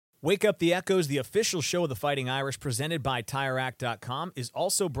Wake Up the Echoes, the official show of the Fighting Irish, presented by TireRack.com, is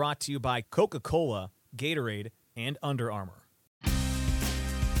also brought to you by Coca-Cola, Gatorade, and Under Armour.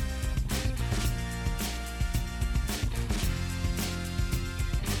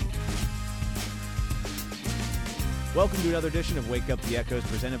 Welcome to another edition of Wake Up the Echoes,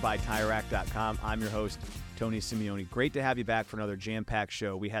 presented by TireRack.com. I'm your host, Tony Simeone. Great to have you back for another jam-packed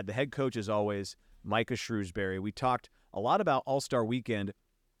show. We had the head coach, as always, Micah Shrewsberry. We talked a lot about All-Star Weekend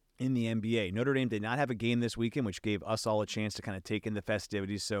in the NBA. Notre Dame did not have a game this weekend, which gave us all a chance to kind of take in the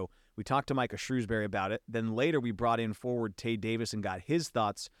festivities. So we talked to Micah Shrewsberry about it. Then later we brought in forward Tay Davis and got his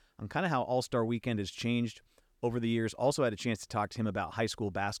thoughts on kind of how All-Star Weekend has changed over the years. Also had a chance to talk to him about high school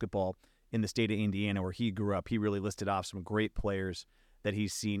basketball in the state of Indiana where he grew up. He really listed off some great players that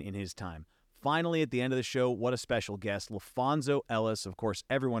he's seen in his time. Finally, at the end of the show, what a special guest. LaPhonso Ellis, of course,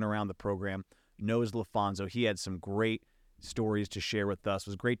 everyone around the program knows LaPhonso. He had some great stories to share with us. It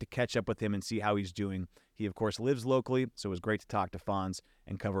was great to catch up with him and see how he's doing. He, of course, lives locally, so it was great to talk to Fonz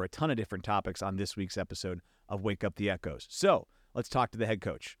and cover a ton of different topics on this week's episode of Wake Up the Echoes. So let's talk to the head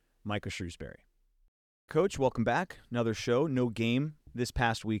coach, Micah Shrewsberry. Coach, welcome back. Another show, no game this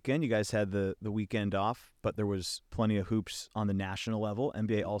past weekend. You guys had the weekend off, but there was plenty of hoops on the national level,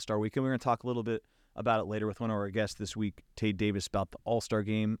 NBA All-Star Weekend. We're going to talk a little bit about it later with one of our guests this week, Tay Davis, about the All-Star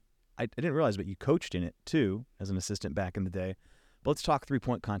game. I didn't realize, but you coached in it, too, as an assistant back in the day. But let's talk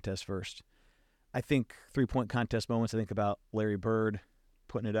three-point contest first. I think three-point contest moments, I think about Larry Bird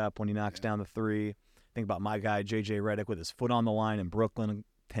putting it up when he knocks down the three. I think about my guy, J.J. Redick, with his foot on the line in Brooklyn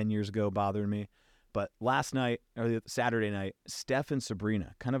 10 years ago, bothering me. But last night, or Saturday night, Steph and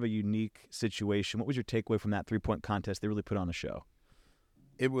Sabrina, kind of a unique situation. What was your takeaway from that three-point contest? They really put on a show.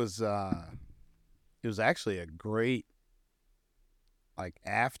 It was actually a great,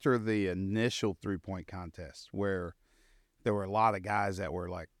 after the initial three-point contest where there were a lot of guys that were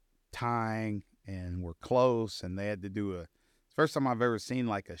tying and were close, and they had to do it's the first time I've ever seen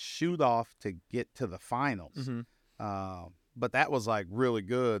a shoot-off to get to the finals. Mm-hmm. But that was really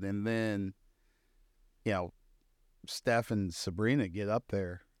good. And then, Steph and Sabrina get up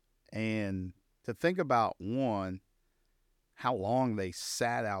there, and to think about, one, how long they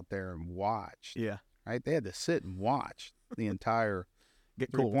sat out there and watched. Yeah. Right? They had to sit and watch the entire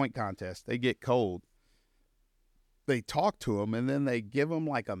three-point contest. They get cold. They talk to them, and then they give them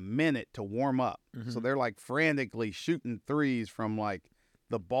a minute to warm up. Mm-hmm. So they're frantically shooting threes from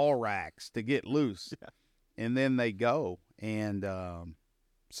the ball racks to get loose. Yeah. And then they go, and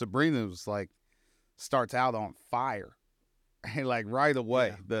Sabrina was starts out on fire. And right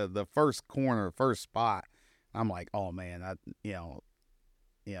away, the first corner, first spot. I'm oh man, I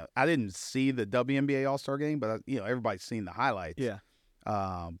didn't see the WNBA All-Star game, but everybody's seen the highlights. Yeah.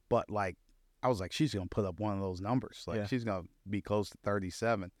 But I was she's gonna put up one of those numbers. She's gonna be close to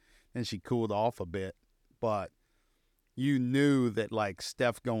 37. Then she cooled off a bit, but you knew that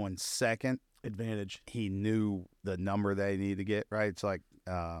Steph going second advantage. He knew the number they need to get right. It's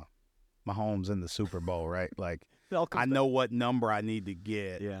Mahomes in the Super Bowl, right? I know what number I need to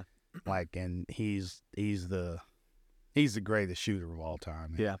get. Yeah. And he's the greatest shooter of all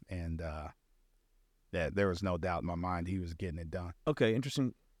time. Yeah. And there was no doubt in my mind he was getting it done. Okay,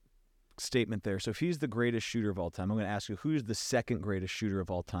 interesting statement there. So if he's the greatest shooter of all time, I'm going to ask you, who's the second greatest shooter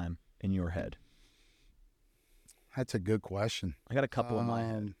of all time in your head? That's a good question. I got a couple in my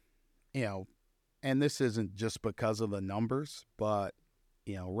head. And this isn't just because of the numbers, but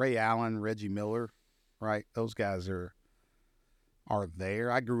Ray Allen, Reggie Miller, right? Those guys are there.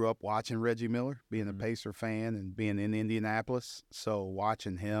 I grew up watching Reggie Miller, being a Pacer fan and being in Indianapolis. So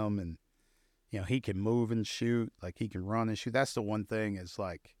watching him, and he can move and shoot, he can run and shoot. That's the one thing is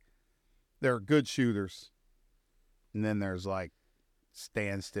there are good shooters, and then there's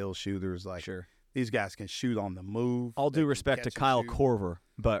standstill shooters. Sure. These guys can shoot on the move. All due respect to Kyle Korver,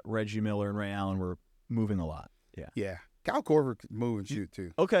 but Reggie Miller and Ray Allen were moving a lot. Yeah. Yeah. Kyle Korver could move and shoot,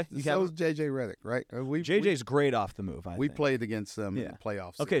 too. Okay. So was J.J. Redick, right? JJ's great off the move, I think. We played against them in the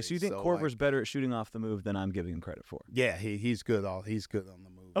playoffs. Okay, so you think Korver's better at shooting off the move than I'm giving him credit for? Yeah, he's good. He's good on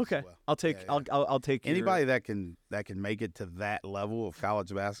the move. Okay, as well. I'll take. Yeah. I'll take anybody that can make it to that level of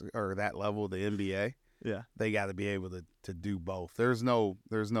college basketball or that level of the NBA. Yeah, they got to be able to do both. There's no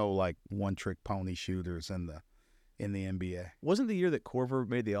one trick pony shooters in the NBA. Wasn't the year that Korver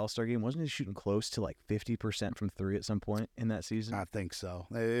made the All-Star game, wasn't he shooting close to 50% from three at some point in that season? I think so.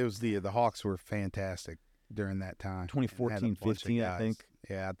 It was the Hawks were fantastic during that time. 2014-15, I think.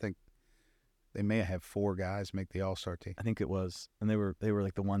 Yeah, I think they may have had 4 guys make the All-Star team. I think it was. And they were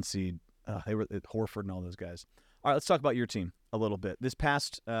the 1 seed. They were Horford and all those guys. All right, let's talk about your team a little bit. This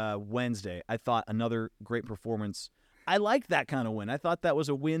past Wednesday, I thought another great performance. I liked that kind of win. I thought that was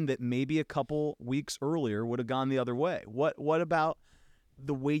a win that maybe a couple weeks earlier would have gone the other way. What about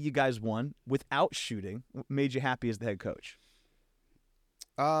the way you guys won without shooting made you happy as the head coach?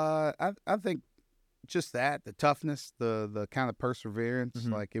 I think just that, the toughness, the kind of perseverance.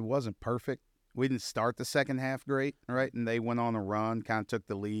 Mm-hmm. Like, it wasn't perfect. We didn't start the second half great, right? And they went on a run, kind of took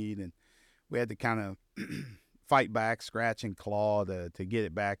the lead, and we had to kind of fight back, scratch and claw to get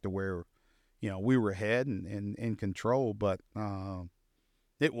it back to where, we were ahead and in control. But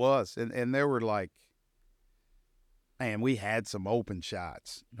it was. And there were like, man, we had some open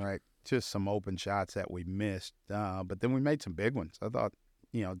shots, right? Just some open shots that we missed. But then we made some big ones. I thought,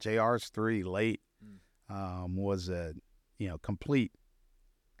 JR's 3 late was a, complete,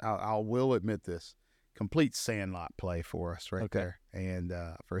 I will admit this, complete sandlot play for us right there. And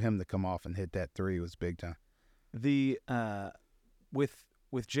for him to come off and hit that 3 was big time. The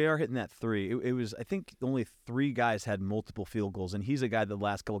with JR hitting that 3, it was, I think only 3 guys had multiple field goals, and he's a guy that the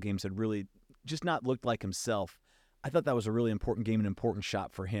last couple games had really just not looked like himself. I thought that was a really important game, an important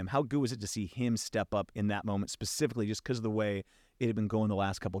shot for him. How good was it to see him step up in that moment, specifically just because of the way it had been going the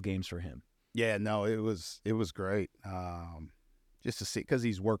last couple games for him? Yeah, no, it was great. Just to see, because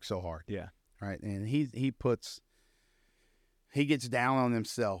he's worked so hard. Yeah. Right. And he gets down on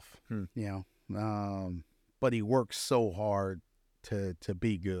himself, but he works so hard to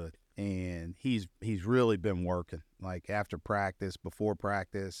be good. And he's really been working, like after practice, before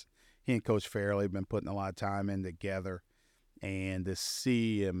practice. He and Coach Fairley have been putting a lot of time in together. And to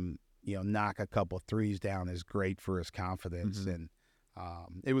see him, knock a couple of threes down is great for his confidence. Mm-hmm. And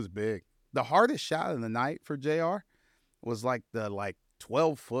it was big. The hardest shot of the night for JR was like the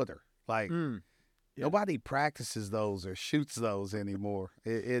 12-footer. Nobody practices those or shoots those anymore.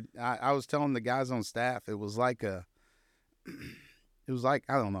 I was telling the guys on staff, it was like I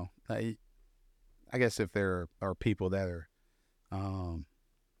don't know. I guess if there are people that are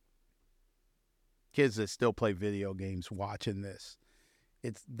kids that still play video games watching this,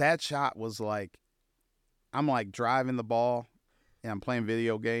 that shot was like, I'm like driving the ball and I'm playing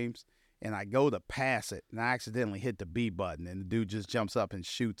video games, and I go to pass it, and I accidentally hit the B button, and the dude just jumps up and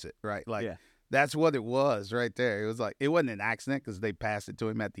shoots it, right? That's what it was right there. It was like, it wasn't an accident because they passed it to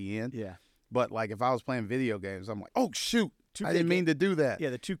him at the end. Yeah. But, like, if I was playing video games, I'm like, oh, shoot, I didn't mean to do that. Yeah,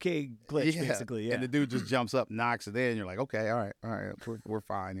 the 2K glitch, basically, yeah. And the dude just jumps up and knocks it in, and you're like, okay, all right, we're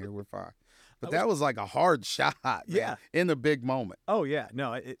fine here, we're fine. But that was like a hard shot, man, in a big moment. Oh, yeah.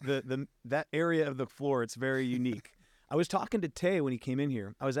 No, that area of the floor, it's very unique. I was talking to Tay when he came in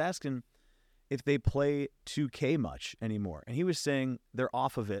here. I was asking if they play 2K much anymore. And he was saying they're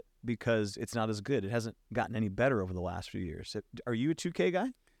off of it because it's not as good. It hasn't gotten any better over the last few years. Are you a 2K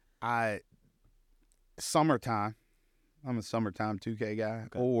guy? Summertime. I'm a summertime 2K guy.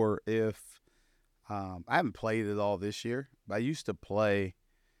 Okay. Or if I haven't played it all this year, but I used to play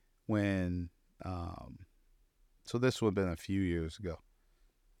when so this would have been a few years ago,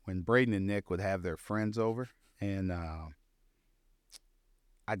 when Braden and Nick would have their friends over, and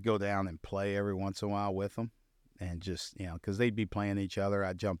I'd go down and play every once in a while with them, and just, because they'd be playing each other,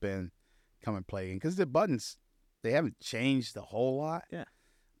 I'd jump in, come and play. Because the buttons, they haven't changed a whole lot. Yeah.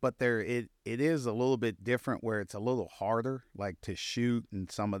 But it is a little bit different, where it's a little harder, like, to shoot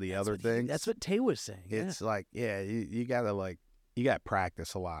and some of the other things. That's what Tay was saying. It's like, you gotta you got to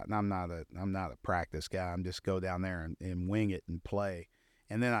practice a lot. And I'm not a practice guy. I'm just go down there and wing it and play.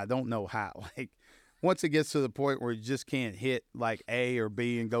 And then I don't know how, once it gets to the point where you just can't hit like A or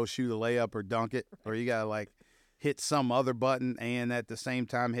B and go shoot a layup or dunk it, or you got to hit some other button and at the same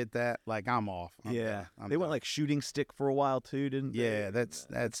time hit that, I'm off. I'm they went like shooting stick for a while too, didn't they? Yeah, that's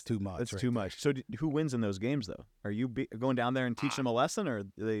too much. That's too much. So who wins in those games though? Are you going down there and teach them a lesson, or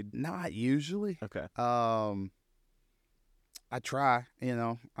they? Not usually. Okay. I try, I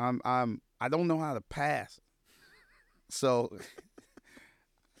don't know how to pass. So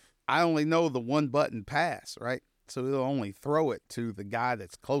I only know the one button pass, right? So it'll only throw it to the guy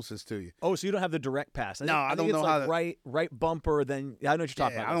that's closest to you. Oh, so you don't have the direct pass? I don't know how to. Right bumper. Then I know what you're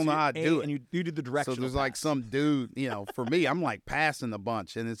talking about. I don't know how to do it. And you do the directional. So there's pass. Some dude, for me, I'm passing a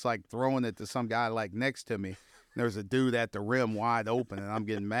bunch, and it's like throwing it to some guy next to me. There's a dude at the rim wide open, and I'm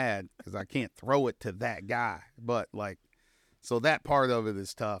getting mad because I can't throw it to that guy. But so that part of it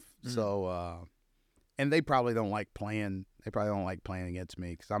is tough. Mm-hmm. So, and they probably don't like playing. They probably don't like playing against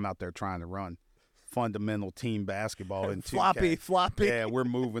me because I'm out there trying to run fundamental team basketball in 2K. Floppy. Yeah, we're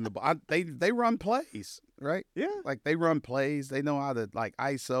moving the ball. They run plays, right? Yeah. They run plays. They know how to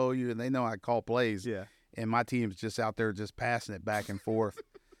ISO you, and they know how to call plays. Yeah. And my team's just out there just passing it back and forth.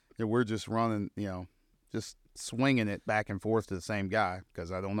 And we're just running, just swinging it back and forth to the same guy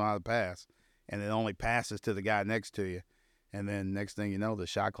because I don't know how to pass. and it only passes to the guy next to you, and then next thing you know, the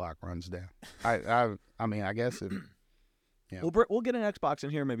shot clock runs down. I mean, I guess it. Yeah. We'll get an Xbox in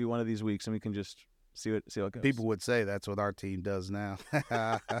here maybe one of these weeks, and we can just see how it goes. People would say that's what our team does now.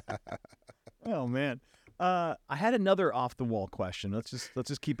 Oh man, I had another off the wall question. Let's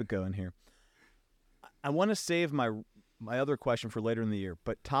just keep it going here. I want to save my other question for later in the year,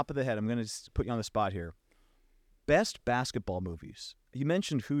 but top of the head, I'm going to put you on the spot here. Best basketball movies. You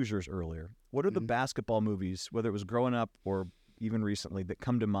mentioned Hoosiers earlier. What are the basketball movies, whether it was growing up or even recently, that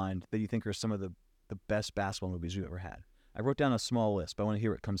come to mind that you think are some of the best basketball movies you've ever had? I wrote down a small list, but I want to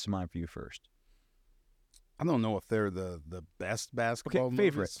hear what comes to mind for you first. I don't know if they're the best basketball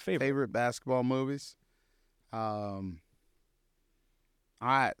movies. Favorite basketball movies. I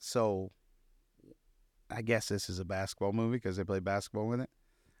guess this is a basketball movie because they play basketball in it.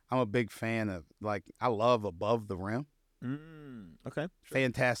 I'm a big fan of, I love Above the Rim. Okay.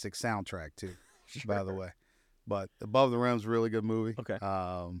 Fantastic soundtrack too, by the way. But Above the Rim's a really good movie. Okay.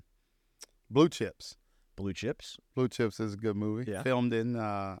 Blue Chips. Blue Chips. Blue Chips is a good movie. Yeah. Filmed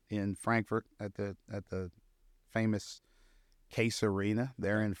in Frankfurt at the famous Case Arena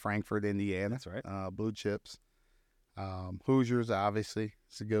there in Frankfurt, Indiana. That's right. Blue Chips. Hoosiers, obviously,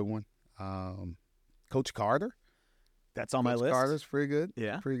 it's a good one. Coach Carter. That's on my list. Carter's pretty good.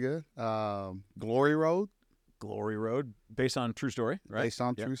 Yeah. Pretty good. Glory Road. Glory Road, based on true story, right? Based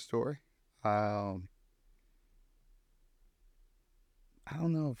on true story. I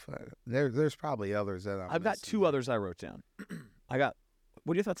don't know if there's probably others that I've got two others I wrote down. What are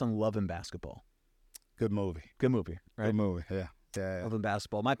your thoughts on Love and Basketball? Good movie. Good movie, right? Good movie, yeah. Love and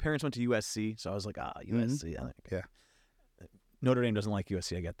Basketball. My parents went to USC, so I was like, USC. Yeah. Notre Dame doesn't like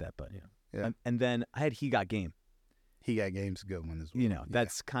USC, I get that, but Yeah. And then I had He Got Game. He Got Game's a good one as well.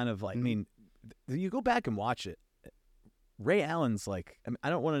 That's kind of like, I mean, you go back and watch it. Ray Allen's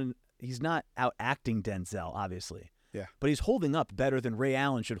he's not out acting Denzel, obviously. Yeah. But he's holding up better than Ray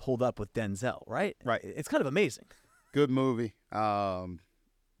Allen should hold up with Denzel, right? Right. It's kind of amazing. Good movie.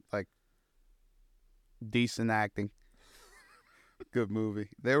 Decent acting. Good movie.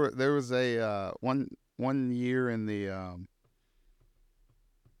 There was a one year in the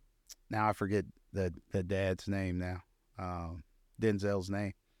now I forget the dad's name now. Denzel's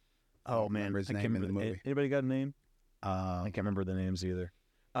name. Oh man, his name in the movie. Anybody got a name? I can't remember the names either.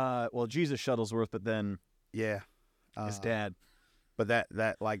 Well, Jesus Shuttlesworth, but then his dad. But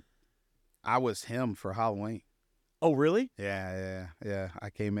that I was him for Halloween. Oh really? Yeah. I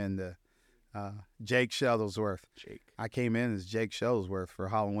came in to Jake Shuttlesworth. I came in as Jake Shuttlesworth for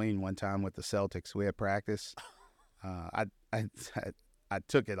Halloween one time with the Celtics. We had practice. I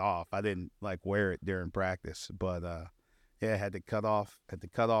took it off. I didn't wear it during practice, but I had the cutoff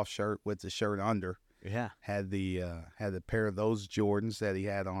shirt with the shirt under. Yeah. Had the pair of those Jordans that he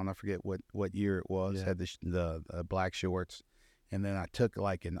had on. I forget what year it was. Yeah. Had the black shorts, and then I took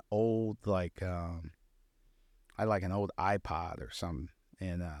an old I had an old iPod or something,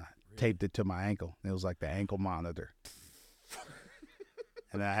 and taped it to my ankle. It was like the ankle monitor.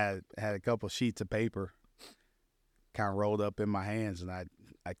 And I had a couple sheets of paper kind of rolled up in my hands, and I'd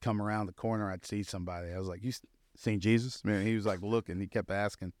come around the corner, I'd see somebody. I was like, "You seen Jesus?" Man, he was looking. He kept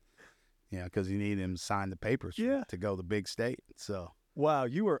asking, because he needed him to sign the papers to go to the big state. So wow,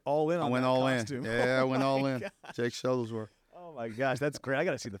 you were all in on that costume. Yeah, I went all in. Gosh. Jake Shuttlesworth. Oh my gosh, that's great. I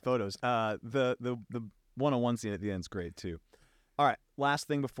got to see the photos. The one-on-one scene at the end is great too. All right, last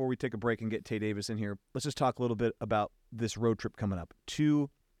thing before we take a break and get Tay Davis in here, let's just talk a little bit about this road trip coming up. Two,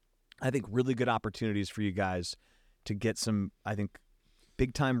 I think, really good opportunities for you guys to get some, I think,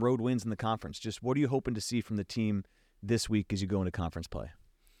 big-time road wins in the conference. Just what are you hoping to see from the team this week as you go into conference play?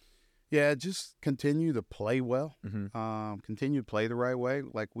 Yeah, just continue to play well. Mm-hmm. Continue to play the right way.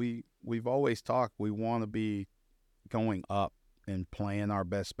 Like we've always talked, we want to be going up and playing our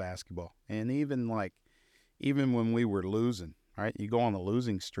best basketball. And even when we were losing, right? You go on a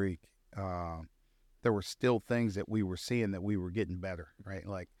losing streak, there were still things that we were seeing that we were getting better, right?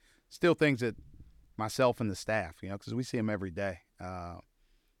 Like still things that myself and the staff, because we see them every day.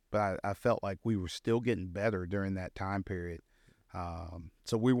 But I felt like we were still getting better during that time period.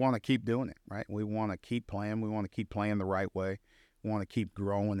 So we want to keep doing it, right? We want to keep playing. We want to keep playing the right way. We want to keep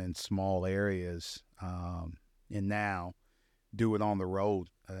growing in small areas, and now do it on the road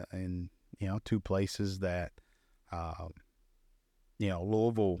in two places that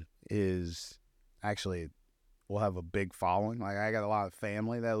Louisville is actually will have a big following. Like I got a lot of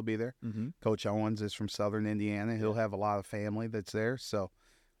family that'll be there. Mm-hmm. Coach Owens is from Southern Indiana. He'll have a lot of family that's there, so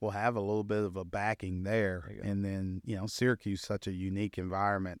we'll have a little bit of a backing there. And then Syracuse, such a unique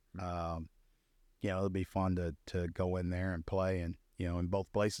environment. It'll be fun to go in there and play and in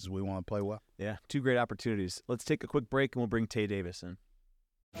both places we want to play well. Yeah, two great opportunities. Let's take a quick break, and we'll bring Tay Davis in.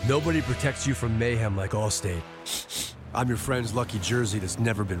 Nobody protects you from mayhem like Allstate. I'm your friend's lucky jersey that's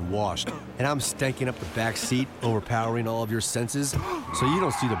never been washed, and I'm stanking up the back seat, overpowering all of your senses, so you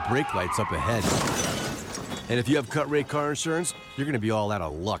don't see the brake lights up ahead. And if you have cut-rate car insurance, you're going to be all out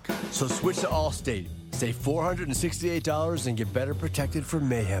of luck. So switch to Allstate. Save $468 and get better protected from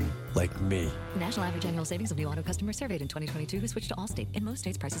mayhem like me. National average annual savings of new auto customers surveyed in 2022 who switched to Allstate. In most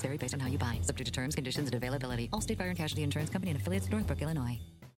states, prices vary based on how you buy. Subject to terms, conditions, and availability. Allstate Fire and Casualty Insurance Company and affiliates, Northbrook, Illinois.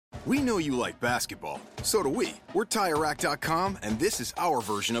 We know you like basketball. So do we. We're TireRack.com, and this is our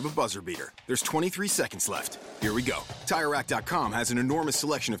version of a buzzer beater. There's 23 seconds left. Here we go. TireRack.com has an enormous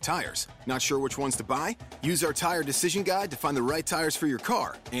selection of tires. Not sure which ones to buy? Use our tire decision guide to find the right tires for your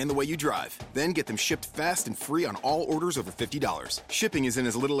car and the way you drive. Then get them shipped fast and free on all orders over $50. Shipping is in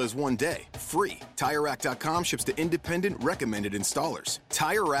as little as 1 day. Free. TireRack.com ships to independent, recommended installers.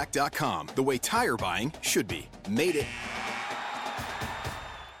 TireRack.com, the way tire buying should be. Made it.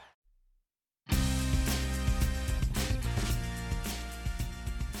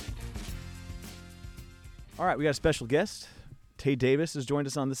 All right, we got a special guest. Tay Davis has joined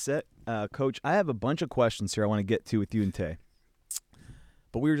us on the set. Coach, I have a bunch of questions here I want to get to with you and Tay.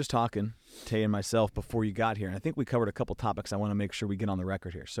 But we were just talking, Tay and myself, before you got here, and I think we covered a couple topics I want to make sure we get on the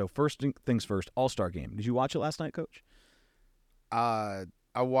record here. So first things first, All-Star Game. Did you watch it last night, Coach? I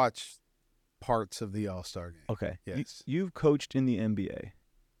watched parts of the All-Star Game. Okay. Yes. You've coached in the NBA.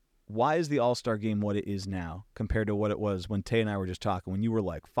 Why is the All-Star Game what it is now compared to what it was when Tay and I were just talking, when you were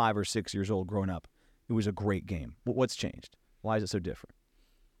like 5 or 6 years old growing up? It was a great game. What's changed? Why is it so different?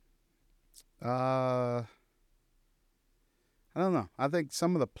 I don't know. I think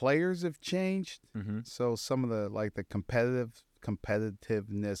some of the players have changed. Mm-hmm. So some of the the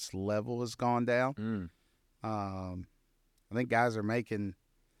competitiveness level has gone down. I think guys are making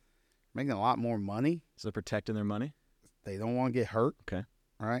a lot more money. So they're protecting their money? They don't want to get hurt. Okay.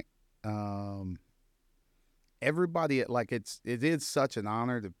 Right? Everybody it is such an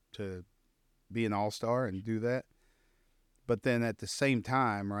honor to be an all-star and do that. But then at the same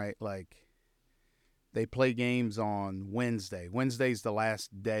time, right, they play games on Wednesday. Wednesday's the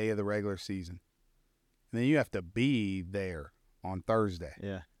last day of the regular season. And then you have to be there on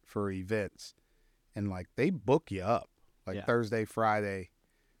Thursday for events. And, they book you up. Thursday, Friday,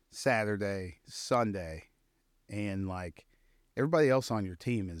 Saturday, Sunday. And, everybody else on your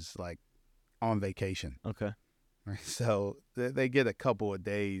team is, on vacation. Okay. Right? So they get a couple of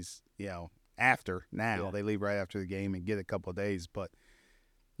days, after now. They leave right after the game and get a couple of days. But,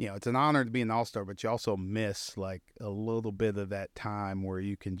 it's an honor to be an all-star, but you also miss, a little bit of that time where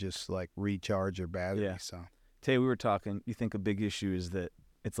you can just, recharge your battery. Yeah. So, Tay, we were talking. You think a big issue is that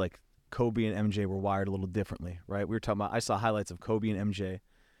it's like Kobe and MJ were wired a little differently, right? We were talking about – I saw highlights of Kobe and MJ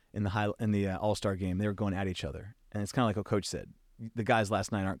in the All-Star game. They were going at each other. And it's kind of like what Coach said. The guys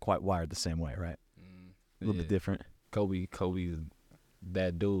last night aren't quite wired the same way, right? A little bit different. Kobe's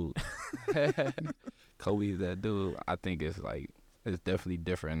that dude. Kobe's that dude. I think it's definitely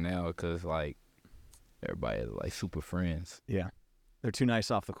different now because everybody is super friends. Yeah, they're too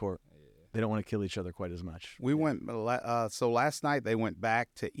nice off the court. Yeah. They don't want to kill each other quite as much. We went. So last night they went back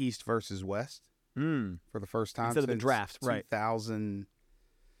to East versus West for the first time instead of the draft, right?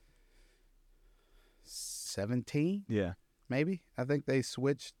 2017. Yeah, maybe. I think they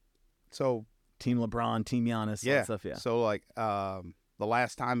switched. So. Team LeBron, Team Giannis, all that stuff, yeah. So, the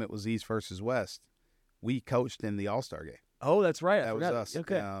last time it was East versus West, we coached in the All-Star Game. Oh, that's right. That was us.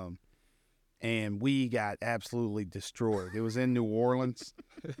 Okay. And we got absolutely destroyed. It was in New Orleans,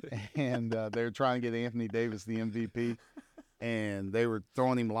 and they were trying to get Anthony Davis the MVP, and they were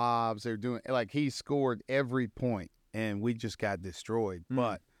throwing him lobs. They were doing he scored every point, and we just got destroyed.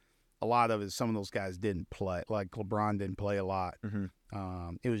 But a lot of it, some of those guys didn't play. LeBron didn't play a lot. Mm-hmm.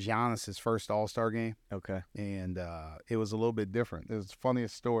 It was Giannis' first All-Star game. Okay. And it was a little bit different. It was the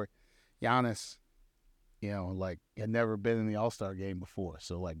funniest story. Giannis, had never been in the All-Star game before.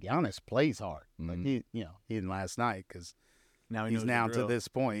 So, Giannis plays hard. Mm-hmm. He didn't last night because he's now to this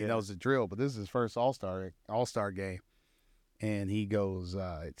point. He knows the drill. But this is his first All-Star game. And he goes,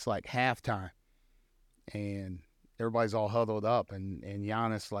 it's halftime. And everybody's all huddled up. And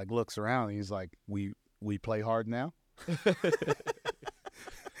Giannis, looks around. And he's like, we play hard now?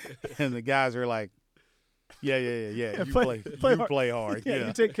 And the guys are like, yeah. You play hard. Yeah,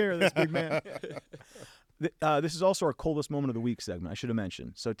 you take care of this, big man. This is also our coldest moment of the week segment, I should have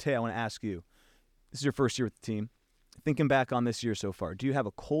mentioned. So, Tay, I want to ask you, this is your first year with the team. Thinking back on this year so far, do you have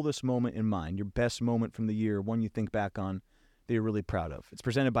a coldest moment in mind, your best moment from the year, one you think back on that you're really proud of? It's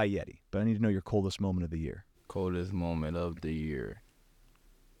presented by Yeti, but I need to know your coldest moment of the year. Coldest moment of the year.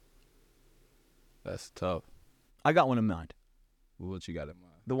 That's tough. I got one in mind. What you got in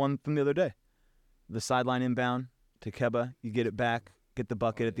mind? The one from the other day. The sideline inbound to Keba. You get it back, get the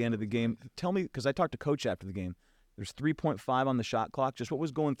bucket at the end of the game. Tell me, because I talked to Coach after the game, there's 3.5 on the shot clock. Just what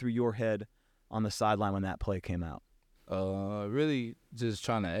was going through your head on the sideline when that play came out? Really just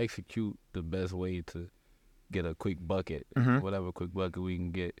trying to execute the best way to get a quick bucket, whatever quick bucket we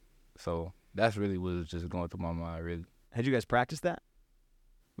can get. So that's really what was just going through my mind, really. Had you guys practiced that?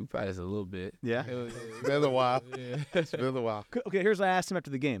 We practiced a little bit. Yeah? It's been a while. Yeah. It's been a while. Okay, here's what I asked him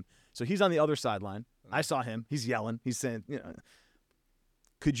after the game. So he's on the other sideline. I saw him. He's yelling. He's saying,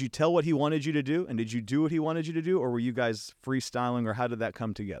 could you tell what he wanted you to do? And did you do what he wanted you to do? Or were you guys freestyling, or how did that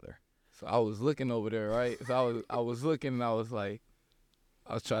come together? So I was looking over there, right? So I was looking, and I was like,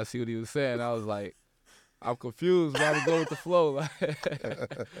 I was trying to see what he was saying. I was like, I'm confused, but I was going with the flow.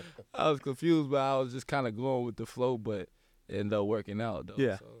 I was confused, but I was just kind of going with the flow, but it ended up working out, though.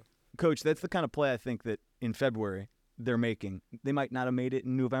 Yeah. So. Coach, that's the kind of play I think that in February they're making. They might not have made it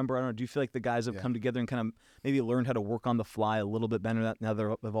in November. I don't know. Do you feel like the guys have come together and kind of maybe learned how to work on the fly a little bit better now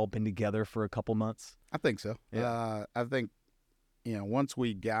they've all been together for a couple months? I think so. Yeah. I think, once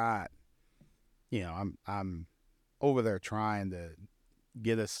we got, I'm over there trying to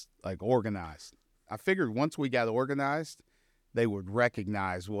get us like organized. I figured once we got organized, they would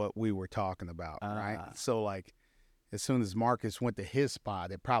recognize what we were talking about, right? So like, as soon as Marcus went to his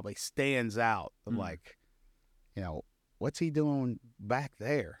spot, it probably stands out of like, what's he doing back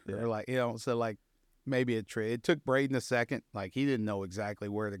there? Yeah. Or like, so like maybe it took Braden a second. Like he didn't know exactly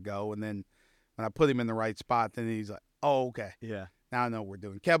where to go. And then when I put him in the right spot, then he's like, oh, okay. Yeah. Now I know what we're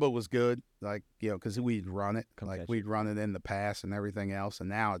doing. Keba was good, like, because we'd run it. We'd run it in the pass and everything else. And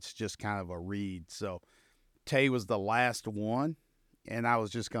now it's just kind of a read. So Tay was the last one. And I was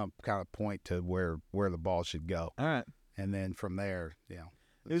just going to kind of point to where the ball should go. All right. And then from there, it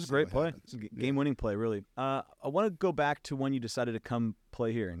was a great play. It's a game-winning play, really. I want to go back to when you decided to come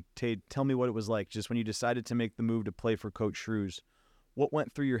play here. And Tay, tell me what it was like just when you decided to make the move to play for Coach Shrews. What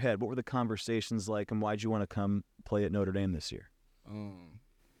went through your head? What were the conversations like, and why did you want to come play at Notre Dame this year?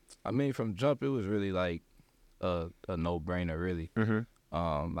 I mean, from jump, it was really like a no-brainer, really.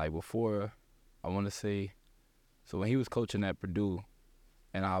 Like before, I want to say, so when he was coaching at Purdue,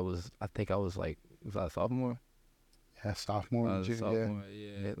 and I think I was like, was I a sophomore? Yeah, sophomore.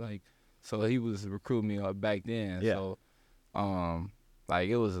 Yeah. Like, so he was recruiting me back then. Yeah. So, like,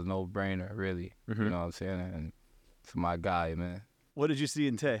 it was a no-brainer, really. You know what I'm saying? And it's my guy, man. What did you see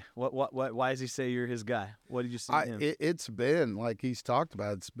in Tay? Why does he say you're his guy? What did you see in him? It's been, like he's talked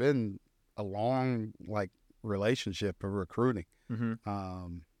about, it's been a long, like, relationship of recruiting.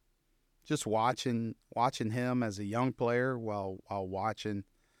 Just watching him as a young player while watching.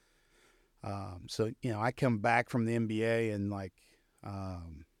 So, I come back from the NBA and, like,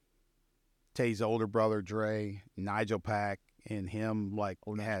 Tay's older brother, Dre, Nigel Pack, and him, like,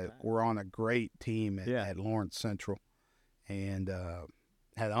 we're on a great team at Lawrence Central. And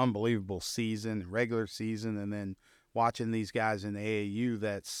had an unbelievable season, regular season, and then watching these guys in the AAU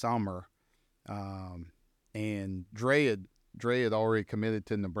that summer. And Dre had already committed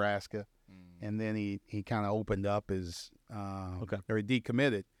to Nebraska, and then he kind of opened up his or he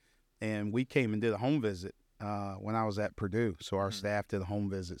decommitted, and we came and did a home visit when I was at Purdue. So our staff did a home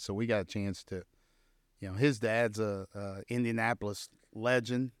visit, so we got a chance to, his dad's a Indianapolis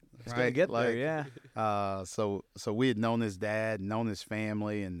legend. It's gonna get there, yeah. So we had known his dad, known his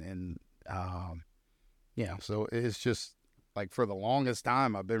family, and so it's just like for the longest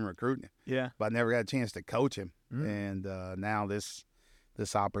time I've been recruiting him. Yeah. But I never got a chance to coach him. And now this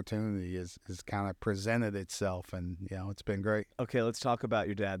opportunity is kind of presented itself, and it's been great. Okay, let's talk about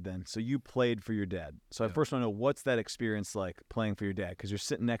your dad then. So you played for your dad. So I first want to know, what's that experience like playing for your dad? Because you're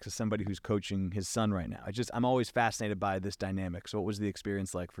sitting next to somebody who's coaching his son right now. I'm always fascinated by this dynamic. So what was the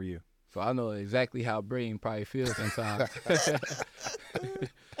experience like for you? So I know exactly how Braden probably feels sometimes.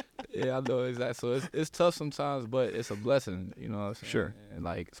 Yeah, I know exactly. So it's tough sometimes, but it's a blessing. You know what I'm saying? Sure. And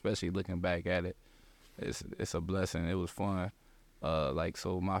like, especially looking back at it, it's a blessing. It was fun.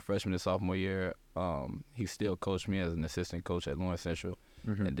 So my freshman and sophomore year, he still coached me as an assistant coach at Lawrence Central.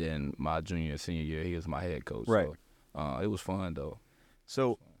 And then my junior and senior year, he was my head coach. Right. So, it was fun, though.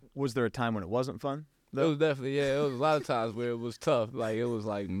 So was there a time when it wasn't fun? It was definitely, it was a lot of times where it was tough. Like, it was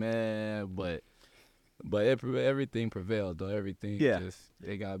like, man, but everything prevailed, though. Everything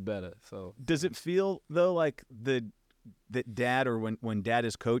it got better. So does it feel, though, like that dad, or when dad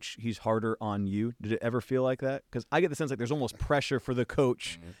is coach, he's harder on you? Did it ever feel like that? Because I get the sense like there's almost pressure for the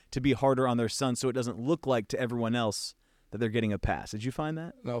coach to be harder on their son, so it doesn't look like to everyone else that they're getting a pass. Did you find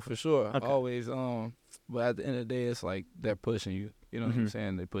that? No, for sure. Okay. Always. But at the end of the day, it's like they're pushing you. You know what I'm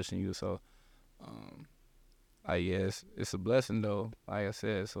saying? They're pushing you. So It's a blessing though, like I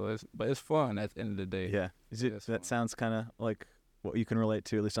said. So it's fun at the end of the day. Yeah. That fun. sounds kind of like what you can relate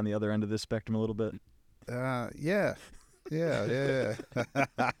to, at least on the other end of this spectrum a little bit? Yeah.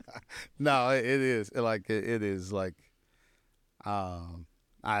 No, it is. It is like,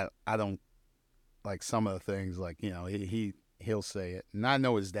 I don't like some of the things, like, he'll say it. And I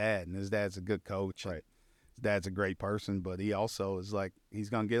know his dad, and his dad's a good coach. Right. His dad's a great person, but he also is like, he's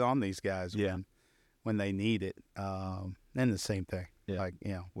going to get on these guys when they need it. And the same thing, like,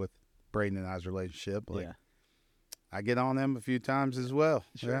 with Braden and I's relationship, like, I get on them a few times as well.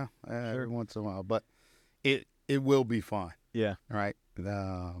 Sure. Every once in a while. But it will be fun. Yeah. Right?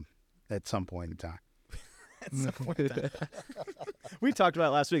 At some point in time. We talked about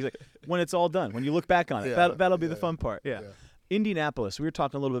it last week. Like, when it's all done, when you look back on it, that'll be the fun part. Yeah. Indianapolis. We were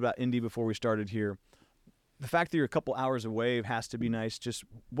talking a little bit about Indy before we started here. The fact that you're a couple hours away has to be nice. Just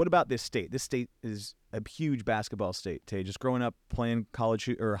what about this state? This state is a huge basketball state, Tay. Just growing up playing college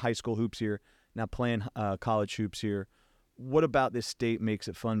or high school hoops here, now playing college hoops here. What about this state makes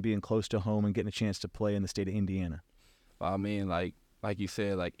it fun being close to home and getting a chance to play in the state of Indiana? I mean, like you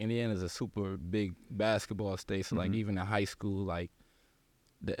said, like, Indiana's a super big basketball state. So, like, even in high school, like,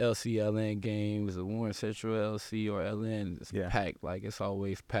 the LC-LN games, the Warren Central LC or LN is packed. Like, it's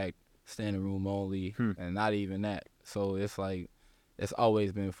always packed, standing room only, and not even that. So, it's like, it's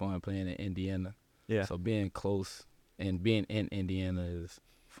always been fun playing in Indiana. Yeah. So, being close and being in Indiana is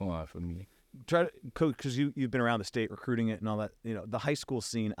fun for me. Try to, Coach, because you've been around the state recruiting it and all that. The high school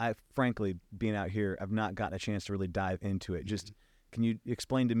scene. Frankly, being out here, I've not gotten a chance to really dive into it. Just, can you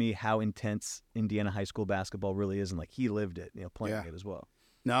explain to me how intense Indiana high school basketball really is? And like, he lived it, playing it as well.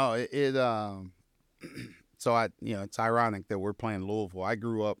 No, so it's ironic that we're playing Louisville. I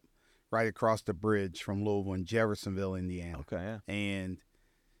grew up right across the bridge from Louisville in Jeffersonville, Indiana. Okay, yeah. And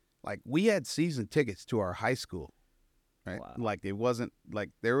like, we had season tickets to our high school, right? Wow. Like, it wasn't like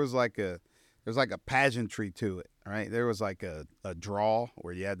there was like a pageantry to it, right? There was like a draw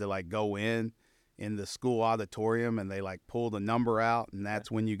where you had to like go in the school auditorium, and they like pulled a number out, and that's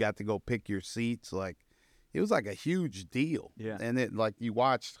when you got to go pick your seats. Like, it was like a huge deal. Yeah. And it, like, you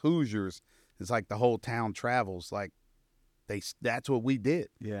watched Hoosiers, it's like the whole town travels. Like, that's what we did.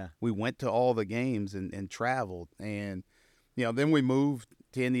 Yeah. We went to all the games and traveled. And, then we moved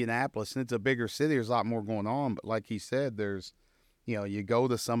to Indianapolis, and it's a bigger city. There's a lot more going on. But like he said, there's, you go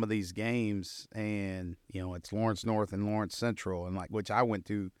to some of these games, and, it's Lawrence North and Lawrence Central, and like, which I went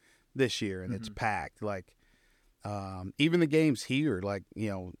to this year, and it's packed. Like, even the games here, like,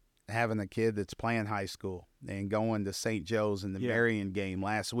 having a kid that's playing high school and going to St. Joe's in the Marion game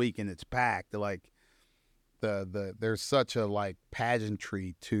last week, and it's packed. Like, there's such a like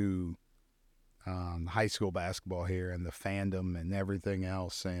pageantry to high school basketball here, and the fandom and everything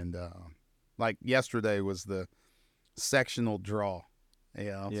else. And like, yesterday was the sectional draw,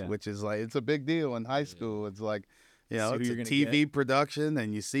 which is like, it's a big deal in high school. It's like, it's a TV production,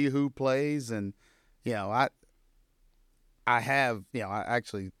 and you see who plays. And I have, I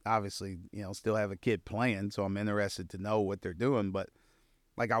actually obviously, still have a kid playing, so I'm interested to know what they're doing. But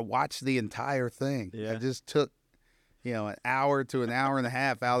like, I watched the entire thing. I just took, an hour to an hour and a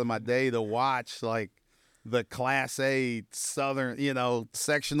half out of my day to watch like the Class A Southern,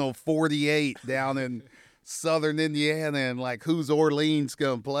 sectional 48 down in Southern Indiana, and like, who's Orleans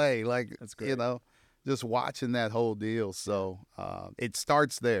gonna play? Like, that's great. Just watching that whole deal. So it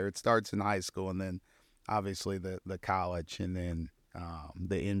starts there. It starts in high school, and then obviously the college, and then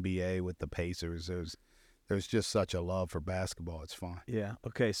the NBA with the Pacers. There's just such a love for basketball. It's fun. Yeah.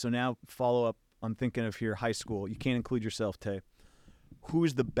 Okay. So now follow up. I'm thinking of here, high school. You can't include yourself, Tay. Who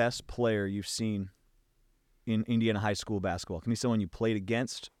is the best player you've seen in Indiana high school basketball? Can be someone you played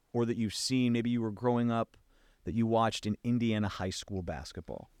against, or that you've seen, maybe you were growing up, that you watched in Indiana high school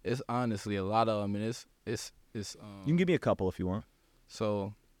basketball? It's honestly a lot of them, and it's you can give me a couple if you want.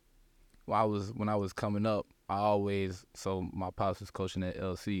 So when I was coming up, so my pops was coaching at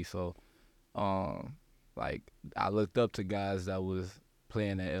LC, so like, I looked up to guys that was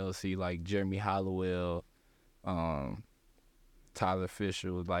playing at LC, like Jeremy Hollowell, Tyler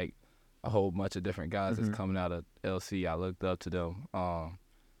Fisher, like a whole bunch of different guys that's coming out of LC. I looked up to them.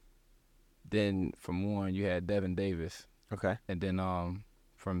 Then from Warren, you had Devin Davis. Okay. And then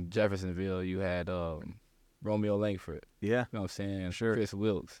from Jeffersonville, you had Romeo Langford. Yeah. You know what I'm saying? Sure. Chris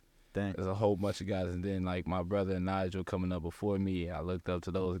Wilkes. Dang. There's a whole bunch of guys. And then, like, my brother and Nigel coming up before me, I looked up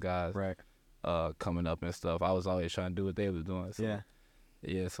to those guys. Right. Coming up and stuff. I was always trying to do what they was doing. So, yeah.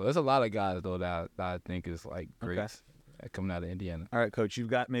 Yeah, so there's a lot of guys, though, that I think is, like, great coming out of Indiana. All right, Coach,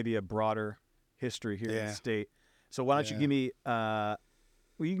 you've got maybe a broader history here in the state. So why don't you give me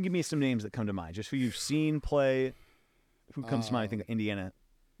Well, you can give me some names that come to mind, just who you've seen play. Who comes to mind? I think Indiana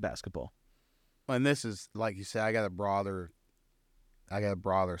basketball. And this is, like you said, I got a broader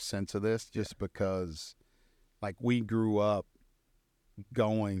sense of this, just because, like, we grew up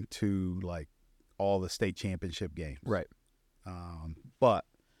going to like all the state championship games, right? But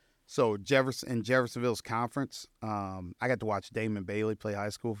so Jeffersonville's conference, I got to watch Damon Bailey play high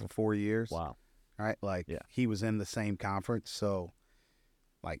school for 4 years. Wow. Right, like he was in the same conference, so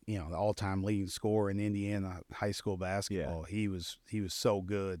like, you know, the all-time leading scorer in Indiana high school basketball. He was so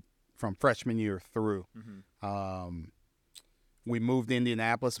good from freshman year through. We moved to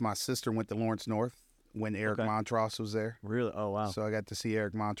Indianapolis. My sister went to Lawrence North when Eric Montross was there. Really? Oh, wow. So I got to see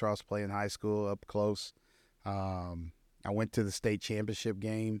Eric Montross play in high school up close. I went to the state championship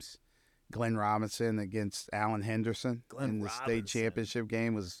games. Glenn Robinson against Allen Henderson in the state championship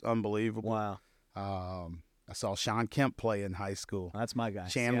game was unbelievable. Wow. I saw Sean Kemp play in high school. That's my guy.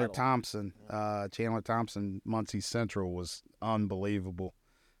 Chandler Thompson, Muncie Central was unbelievable.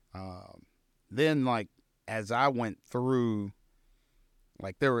 Then, like, as I went through,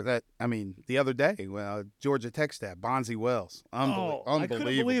 like, there were the other day, Georgia Tech staff, Bonzi Wells, unbelievable. I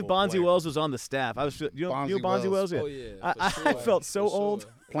couldn't believe Bonzi Wells was on the staff. I was, you know Bonzi Wells? Oh yeah, I felt so old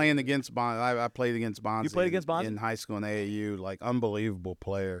playing against Bonzi. I played against Bonzi. You played against Bonzi in high school in AAU, like, unbelievable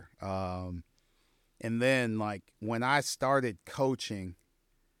player. And then, like, when I started coaching,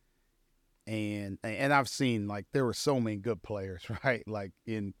 and I've seen, like, there were so many good players, right? Like,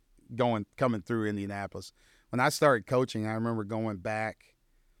 coming through Indianapolis. When I started coaching, I remember going back.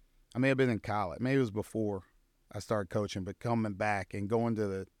 I may have been in college. Maybe it was before I started coaching, but coming back and going to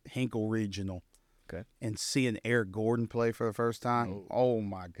the Hinkle Regional and seeing Eric Gordon play for the first time. Oh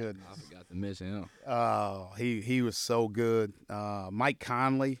my goodness. I forgot to mention him. Oh, he was so good. Mike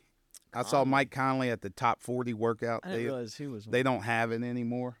Conley. I saw Mike Conley at the top 40 workout. I didn't realize he was. They don't have it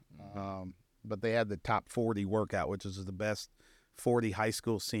anymore, but they had the top 40 workout, which is the best 40 high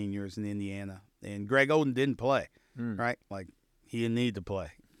school seniors in Indiana. And Greg Oden didn't play, right? Like, he didn't need to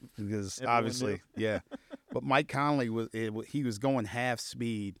play because Everyone obviously, But Mike Conley he was going half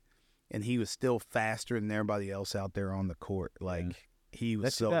speed, and he was still faster than everybody else out there on the court. Like, he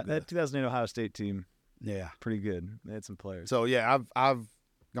was good. That 2008 Ohio State team, pretty good. They had some players. So I've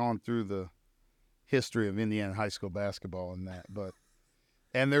gone through the history of Indiana high school basketball and that,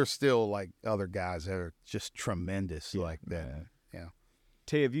 and there's still, like, other guys that are just tremendous like that. Yeah.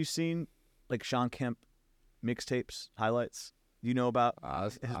 Tay, have you seen, like, Sean Kemp mixtapes, highlights? You know about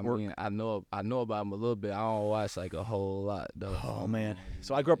his work? Mean, I know about him a little bit. I don't watch, like, a whole lot, though. Oh, man.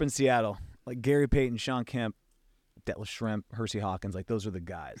 So I grew up in Seattle. Like, Gary Payton, Sean Kemp, Detlef Schrempf, Hersey Hawkins, like, those are the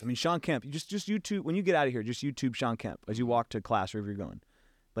guys. I mean, Sean Kemp, you just YouTube, when you get out of here, just YouTube Sean Kemp as you walk to class or wherever you're going.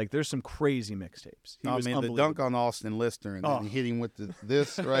 Like, there's some crazy mixtapes. The dunk on Austin Lister and then hit him with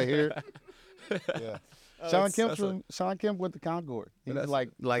this right here. Yeah. Sean Kemp went to Concord. He was like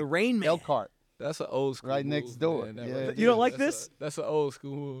the Rain Man. Elkhart. That's an old school right move, next door. Man. You don't like this? That's an old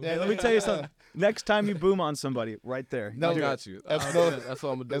school move. Hey, let me tell you something. Next time you boom on somebody, right there. I got you. That's what I'm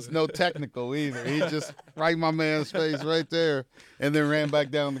gonna do. That's no technical either. He just right in my man's face right there, and then ran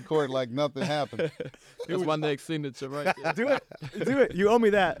back down the court like nothing happened. That's my next signature right there. Do it. You owe me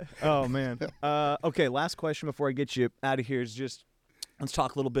that. Oh man. Okay. Last question before I get you out of here is just let's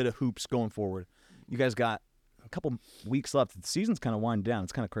talk a little bit of hoops going forward. You guys got a couple weeks left. The season's kind of winding down.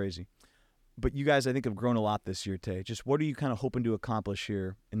 It's kind of crazy. But you guys, I think, have grown a lot this year, Tay. Just what are you kind of hoping to accomplish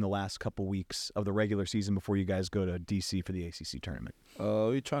here in the last couple weeks of the regular season before you guys go to D.C. for the ACC tournament?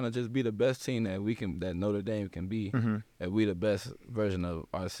 We're trying to just be the best team that Notre Dame can be. And we the best version of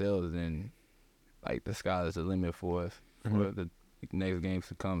ourselves, and, like, the sky is the limit for us for the next games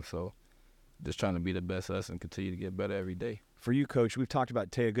to come. So just trying to be the best us and continue to get better every day. For you, Coach, we've talked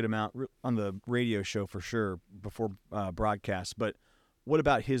about Tay a good amount on the radio show for sure before broadcast, but what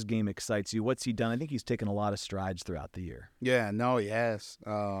about his game excites you? What's he done? I think he's taken a lot of strides throughout the year. Yeah, no, he has.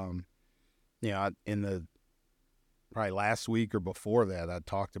 In the probably last week or before that, I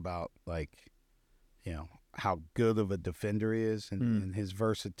talked about, like, how good of a defender he is and his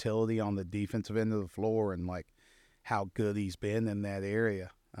versatility on the defensive end of the floor and, like, how good he's been in that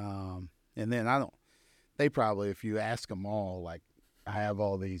area. And then they probably, if you ask them all, like, I have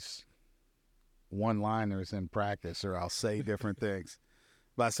all these one-liners in practice or I'll say different things.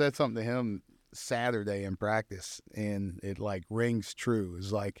 But I said something to him Saturday in practice, and it, like, rings true.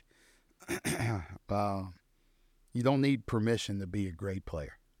 It's like, you don't need permission to be a great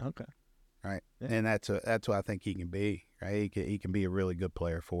player. Okay. Right? Yeah. And that's what I think he can be, right? He can be a really good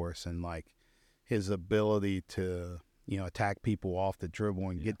player for us, and, like, his ability to, attack people off the dribble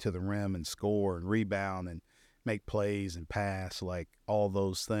and get to the rim and score and rebound and make plays and pass, like all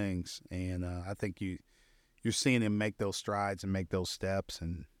those things. And I think you're seeing him make those strides and make those steps.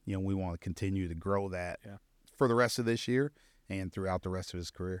 And, we want to continue to grow that for the rest of this year and throughout the rest of his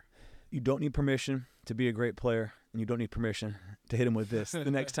career. You don't need permission to be a great player, and you don't need permission to hit him with this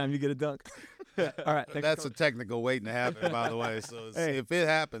the next time you get a dunk. All right. That's a technical waiting to happen, by the way. So if it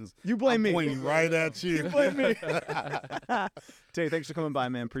happens, you blame me. Pointing right at you. You blame me. Tay, thanks for coming by,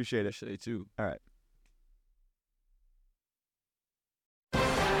 man. Appreciate it. Appreciate it, too. All right.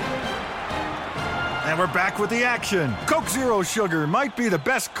 And we're back with the action. Coke Zero Sugar might be the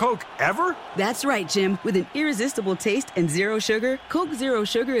best Coke ever. That's right, Jim. With an irresistible taste and zero sugar, Coke Zero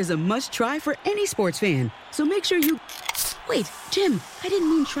Sugar is a must-try for any sports fan. So make sure you... Wait, Jim, I didn't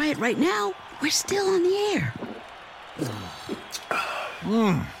mean try it right now. We're still on the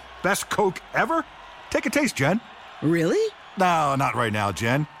air. Best Coke ever? Take a taste, Jen. Really? No, not right now,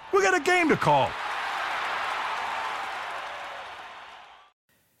 Jen. We got a game to call.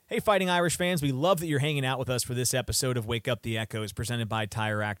 Hey, Fighting Irish fans, we love that you're hanging out with us for this episode of Wake Up the Echoes presented by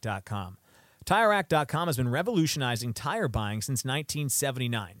TireRack.com. TireRack.com has been revolutionizing tire buying since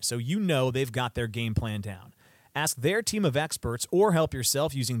 1979, so they've got their game plan down. Ask their team of experts or help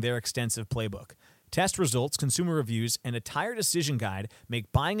yourself using their extensive playbook. Test results, consumer reviews, and a tire decision guide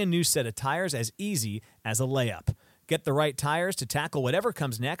make buying a new set of tires as easy as a layup. Get the right tires to tackle whatever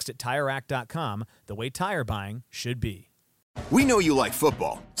comes next at TireRack.com, the way tire buying should be. We know you like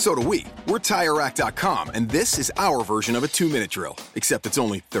football. So do we. We're TireRack.com, and this is our version of a 2-minute drill, except it's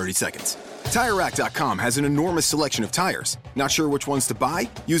only 30 seconds. TireRack.com has an enormous selection of tires. Not sure which ones to buy?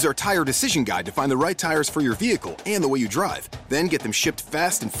 Use our tire decision guide to find the right tires for your vehicle and the way you drive. Then get them shipped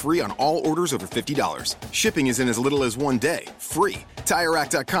fast and free on all orders over $50. Shipping is in as little as 1 day, free.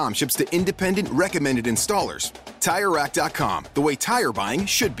 TireRack.com ships to independent, recommended installers. TireRack.com, the way tire buying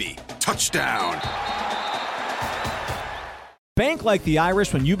should be. Touchdown! Bank like the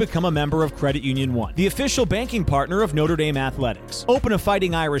Irish when you become a member of Credit Union One, the official banking partner of Notre Dame Athletics. Open a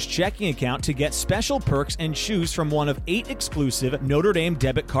Fighting Irish checking account to get special perks and choose from one of 8 exclusive Notre Dame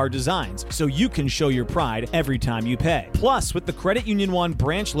debit card designs, so you can show your pride every time you pay. Plus, with the Credit Union One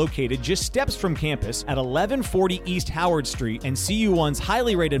branch located just steps from campus at 1140 East Howard Street and CU1's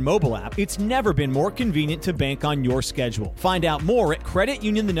highly rated mobile app, it's never been more convenient to bank on your schedule. Find out more at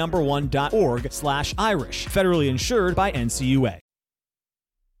creditunion1.org/Irish. Federally insured by NCUA.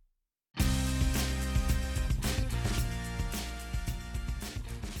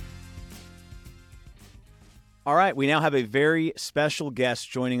 All right, we now have a very special guest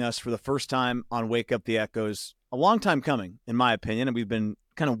joining us for the first time on Wake Up the Echoes. A long time coming, in my opinion, and we've been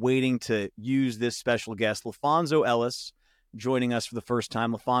kind of waiting to use this special guest, LaPhonso Ellis, joining us for the first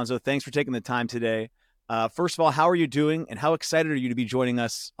time. LaPhonso, thanks for taking the time today. First of all, how are you doing, and how excited are you to be joining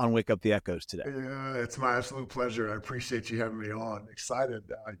us on Wake Up the Echoes today? Yeah, it's my absolute pleasure. I appreciate you having me on. Excited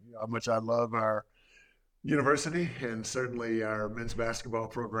how much I love our university and certainly our men's basketball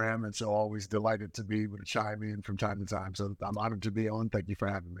program, and so always delighted to be able to chime in from time to time. So I'm honored to be on. Thank you for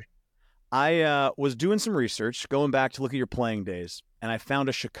having me. I was doing some research, going back to look at your playing days, and I found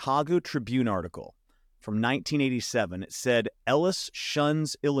a Chicago Tribune article from 1987. It said, Ellis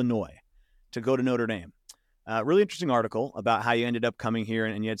shuns Illinois to go to Notre Dame. Really interesting article about how you ended up coming here,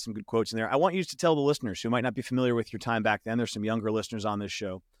 and you had some good quotes in there. I want you to tell the listeners who might not be familiar with your time back then. There's some younger listeners on this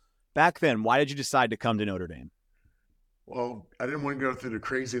show. Back then, why did you decide to come to Notre Dame? Well, I didn't want to go through the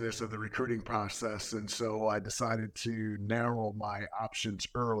craziness of the recruiting process, and so I decided to narrow my options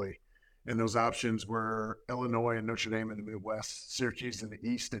early. And those options were Illinois and Notre Dame in the Midwest, Syracuse in the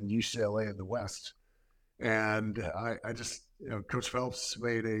East, and UCLA in the West. And I just, Coach Phelps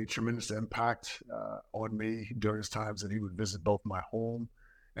made a tremendous impact on me during his times that he would visit both my home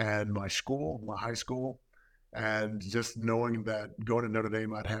and my school, my high school. And just knowing that going to Notre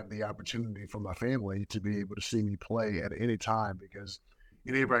Dame, I'd have the opportunity for my family to be able to see me play at any time, because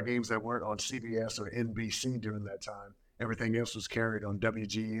any of our games that weren't on CBS or NBC during that time, everything else was carried on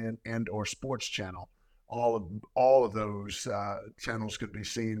WGN and or Sports Channel. All of those channels could be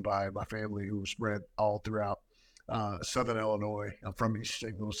seen by my family, who was spread all throughout Southern Illinois. I'm from East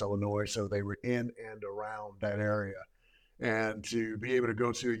St. Louis, Illinois, so they were in and around that area. And to be able to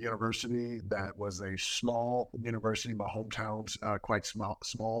go to a university that was a small university, my hometown's quite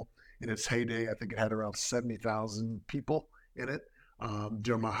small. In its heyday, I think it had around 70,000 people in it.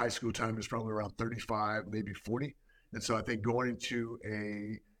 During my high school time, it was probably around 35, maybe 40. And so I think going to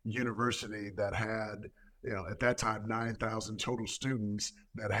a university that had, at that time, 9,000 total students,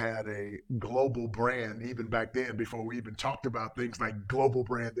 that had a global brand, even back then, before we even talked about things like global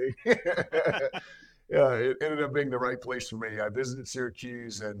branding. Yeah, it ended up being the right place for me. I visited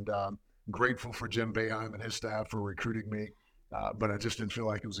Syracuse and grateful for Jim Boeheim and his staff for recruiting me, but I just didn't feel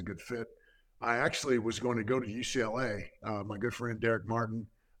like it was a good fit. I actually was going to go to UCLA. My good friend Derek Martin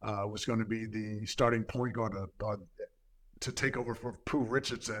was going to be the starting point guard to take over for Pooh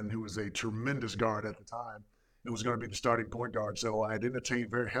Richardson, who was a tremendous guard at the time. It was going to be the starting point guard. So I had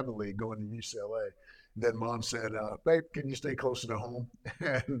entertained very heavily going to UCLA. Then Mom said, babe, can you stay closer to home?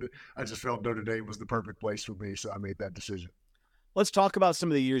 And I just felt Notre Dame was the perfect place for me, so I made that decision. Let's talk about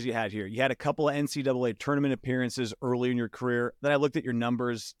some of the years you had here. You had a couple of NCAA tournament appearances early in your career. Then I looked at your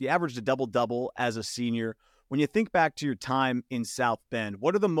numbers. You averaged a double-double as a senior. When you think back to your time in South Bend,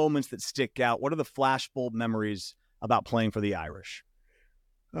 what are the moments that stick out? What are the flashbulb memories about playing for the Irish?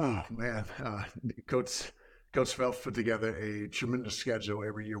 Oh, man. Coach Phelps put together a tremendous schedule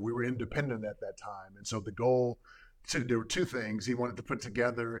every year. We were independent at that time. And so the goal, there were two things. He wanted to put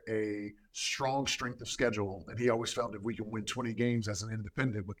together a strong strength of schedule. And he always felt if we could win 20 games as an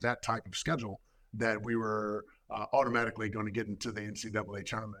independent with that type of schedule, that we were automatically going to get into the NCAA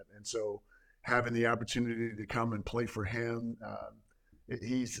tournament. And so having the opportunity to come and play for him,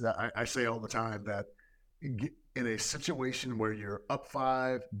 I say all the time that in a situation where you're up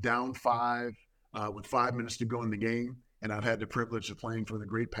 5, down 5, with 5 minutes to go in the game, and I've had the privilege of playing for the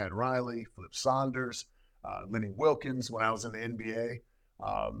great Pat Riley, Flip Saunders, Lenny Wilkins when I was in the NBA.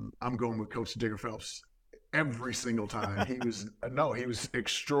 I'm going with Coach Digger Phelps every single time. He was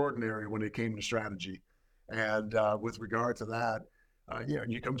extraordinary when it came to strategy. And with regard to that,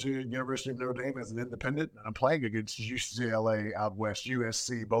 you come to University of Notre Dame as an independent, and I'm playing against UCLA out west,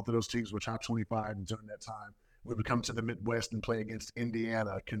 USC. Both of those teams were top 25 during that time. We would come to the Midwest and play against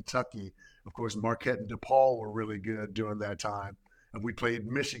Indiana, Kentucky. Of course, Marquette and DePaul were really good during that time. And we played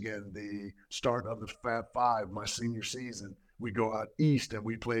Michigan, the start of the Fab Five, my senior season. We go out east and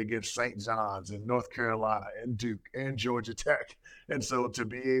we play against St. John's and North Carolina and Duke and Georgia Tech. And so to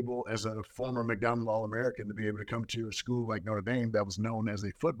be able, as a former McDonald All-American, to be able to come to a school like Notre Dame that was known as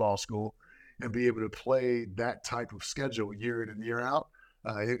a football school and be able to play that type of schedule year in and year out,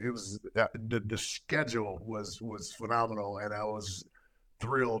 it was the schedule was phenomenal, and I was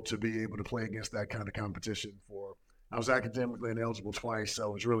thrilled to be able to play against that kind of competition. I was academically ineligible twice, so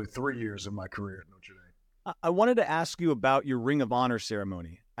it was really 3 years of my career at Notre Dame. I wanted to ask you about your Ring of Honor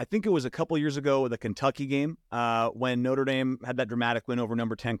ceremony. I think it was a couple years ago with a Kentucky game when Notre Dame had that dramatic win over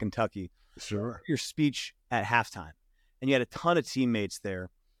number 10 Kentucky. Sure. Your speech at halftime, and you had a ton of teammates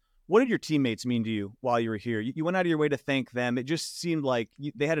there. What did your teammates mean to you while you were here? You went out of your way to thank them. It just seemed like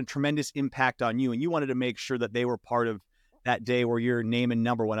they had a tremendous impact on you, and you wanted to make sure that they were part of that day where your name and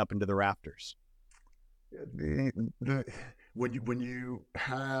number went up into the rafters. When you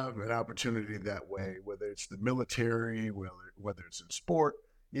have an opportunity that way, whether it's the military, whether it's in sport,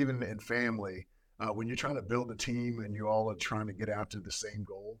 even in family, when you're trying to build a team and you all are trying to get after the same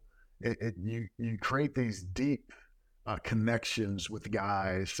goal, you create these deep connections with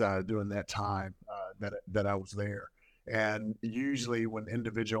guys during that time that I was there. And usually when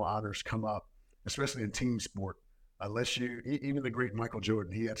individual honors come up, especially in team sport, even the great Michael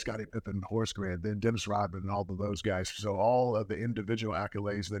Jordan, he had Scottie Pippen, Horace Grant, then Dennis Rodman, and all of those guys. So all of the individual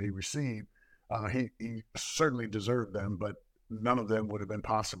accolades that he received, he certainly deserved them, but none of them would have been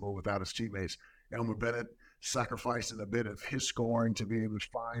possible without his teammates. Elmer Bennett sacrificing a bit of his scoring to be able to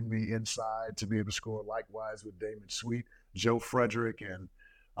find me inside, to be able to score likewise with Damon Sweet, Joe Frederick, and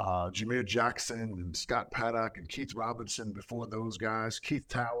Jameer Jackson, and Scott Paddock, and Keith Robinson before those guys, Keith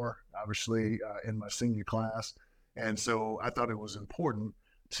Tower, obviously, in my senior class. And so I thought it was important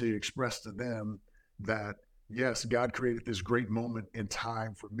to express to them that, yes, God created this great moment in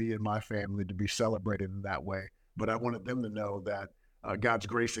time for me and my family to be celebrated in that way. But I wanted them to know that God's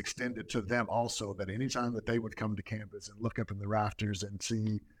grace extended to them also, that anytime that they would come to campus and look up in the rafters and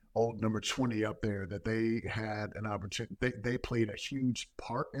see old number 20 up there, that they had an opportunity, they played a huge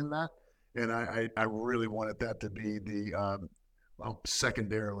part in that. And I really wanted that to be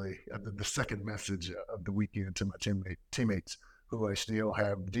secondarily, the second message of the weekend to my teammates, who I still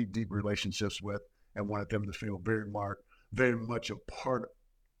have deep relationships with, and wanted them to feel very much a part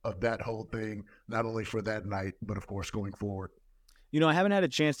of that whole thing, not only for that night, but of course going forward. I haven't had a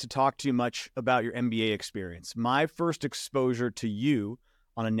chance to talk to you much about your NBA experience. My first exposure to you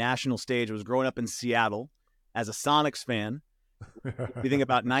on a national stage was growing up in Seattle as a Sonics fan. You think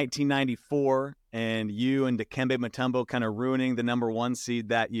about 1994 and you and Dikembe Mutombo kind of ruining the number 1 seed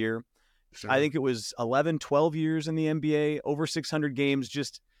that year. Sure. I think it was 11, 12 years in the NBA, over 600 games,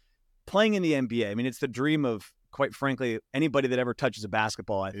 just playing in the NBA. I mean, it's the dream of, quite frankly, anybody that ever touches a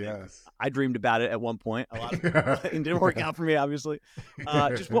basketball. I dreamed about it at one point. It didn't work out for me, obviously.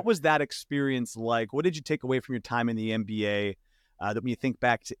 Just what was that experience like? What did you take away from your time in the NBA? that when you think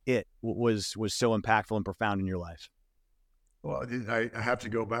back to it was so impactful and profound in your life? Well, I have to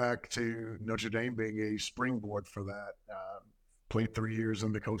go back to Notre Dame being a springboard for that. Played 3 years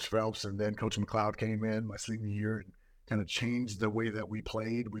under Coach Phelps, and then Coach McLeod came in my senior year and kind of changed the way that we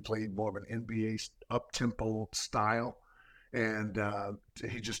played. We played more of an NBA up-tempo style, and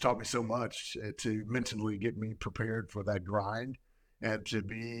he just taught me so much to mentally get me prepared for that grind. And to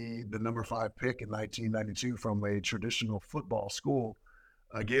be the number 5 pick in 1992 from a traditional football school,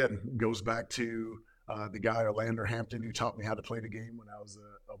 again, goes back to the guy, Orlando Hampton, who taught me how to play the game when I was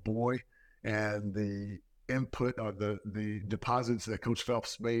a boy, and the input or the deposits that Coach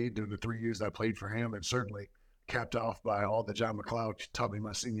Phelps made during the 3 years I played for him, and certainly capped off by all that John McLeod taught me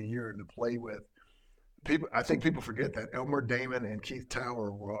my senior year, and to play with people. I think people forget that Elmer Damon and Keith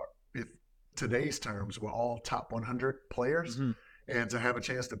Tower were, if today's terms, were all top 100 players. Mm-hmm. And to have a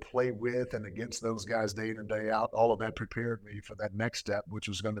chance to play with and against those guys day in and day out, all of that prepared me for that next step, which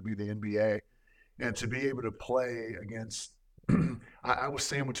was going to be the NBA. And to be able to play against, I was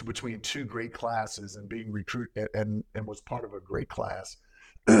sandwiched between 2 great classes and being recruited and was part of a great class.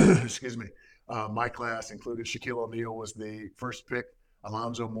 Excuse me. My class included Shaquille O'Neal was the first pick.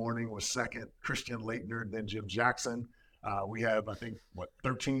 Alonzo Mourning was second. Christian Laettner, then Jim Jackson. We have, I think,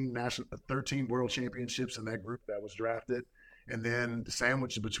 13 world championships in that group that was drafted. And then the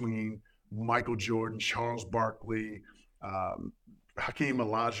sandwich between Michael Jordan, Charles Barkley, Hakeem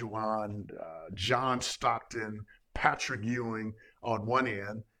Olajuwon, John Stockton, Patrick Ewing on one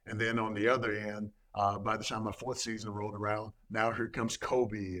end, and then on the other end, by the time my 4th season rolled around, now here comes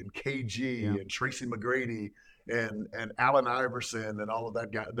Kobe and KG and Tracy McGrady and Allen Iverson and all of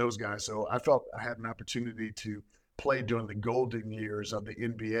those guys. So I felt I had an opportunity to play during the golden years of the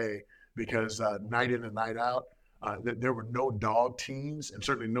NBA because night in and night out, there were no dog teams and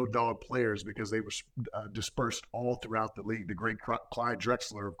certainly no dog players because they were dispersed all throughout the league. The great Clyde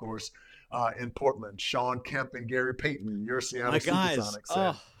Drexler, of course, in Portland, Sean Kemp and Gary Payton, your Seattle Supersonics.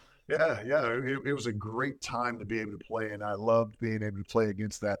 Oh. It was a great time to be able to play, and I loved being able to play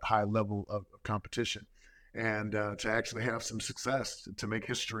against that high level of competition and to actually have some success, to make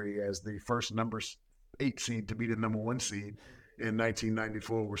history as the first number 8 seed to be the number 1 seed. In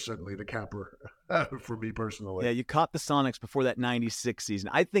 1994 were certainly the capper for me personally. Yeah, you caught the Sonics before that 96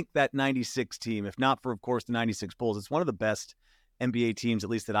 season. I think that 96 team, if not for, of course, the 96 Bulls, it's one of the best NBA teams, at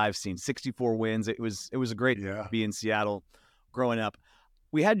least that I've seen. 64 wins. It was a great to be in Seattle growing up.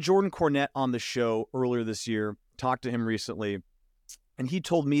 We had Jordan Cornette on the show earlier this year, talked to him recently, and he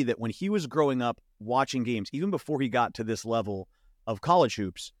told me that when he was growing up watching games, even before he got to this level of college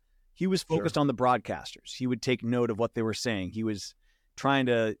hoops, he was focused on the broadcasters. He would take note of what they were saying. He was trying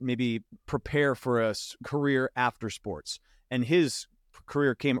to maybe prepare for a career after sports. And his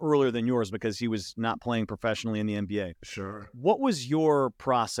career came earlier than yours because he was not playing professionally in the NBA. Sure. What was your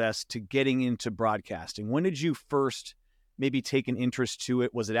process to getting into broadcasting? When did you first maybe take an interest to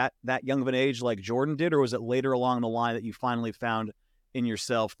it? Was it at that young of an age like Jordan did, or was it later along the line that you finally found in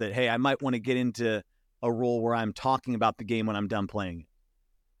yourself that, hey, I might want to get into a role where I'm talking about the game when I'm done playing it?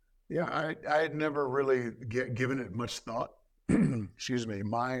 Yeah, I had never really given it much thought. Excuse me.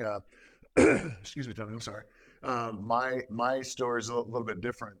 Excuse me, Tony. I'm sorry. My story is a little bit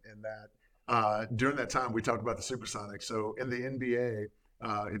different in that during that time we talked about the Supersonics. So in the NBA,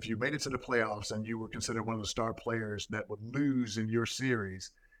 if you made it to the playoffs and you were considered one of the star players that would lose in your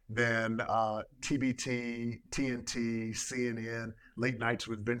series, then TBT, TNT, CNN, late nights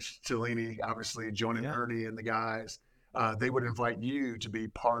with Vince Cellini, obviously joining Ernie and the guys. They would invite you to be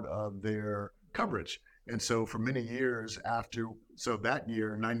part of their coverage. And so for many years that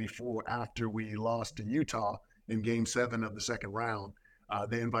year, 94, after we lost to Utah in Game 7 of the second round,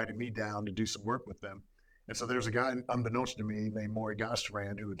 they invited me down to do some work with them. And so there's a guy, unbeknownst to me, named Maury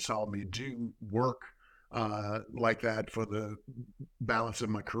Gostrand, who had saw me do work like that for the balance of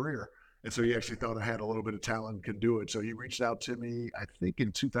my career. And so he actually thought I had a little bit of talent and could do it. So he reached out to me, I think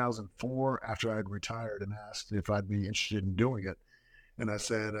in 2004, after I had retired, and asked if I'd be interested in doing it. And I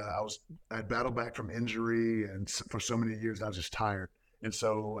said I'd battled back from injury, and for so many years I was just tired. And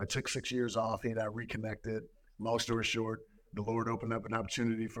so I took 6 years off. He and I reconnected. Long story short, the Lord opened up an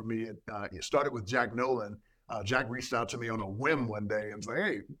opportunity for me. It started with Jack Nolan. Jack reached out to me on a whim one day and was like,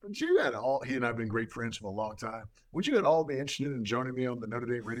 hey, he and I have been great friends for a long time. Would you at all be interested in joining me on the Notre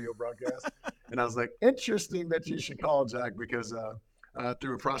Dame radio broadcast? And I was like, interesting that you should call, Jack, because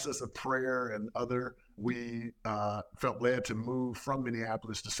through a process of prayer and we felt led to move from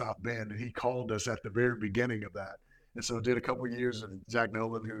Minneapolis to South Bend, and he called us at the very beginning of that. And so I did a couple of years with Jack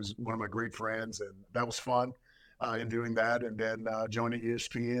Nolan, who's one of my great friends, and that was fun. In doing that, and then joining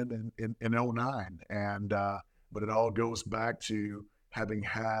ESPN in 2009. And but it all goes back to having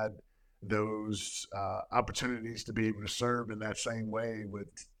had those opportunities to be able to serve in that same way with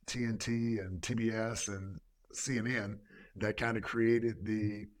TNT and TBS and CNN that kind of created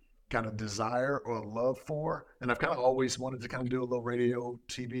the kind of desire or love for. And I've kind of always wanted to kind of do a little radio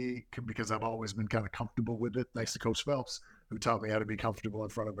TV because I've always been kind of comfortable with it, thanks to Coach Phelps, who taught me how to be comfortable in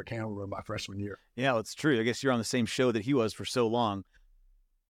front of a camera my freshman year. Yeah, well, it's true. I guess you're on the same show that he was for so long.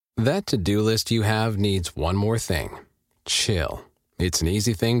 That to-do list you have needs one more thing. Chill. It's an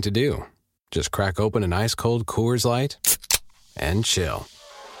easy thing to do. Just crack open an ice-cold Coors Light and chill.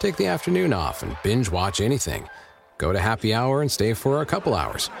 Take the afternoon off and binge watch anything. Go to happy hour and stay for a couple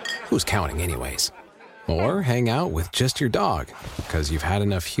hours. Who's counting anyways? Or hang out with just your dog, because you've had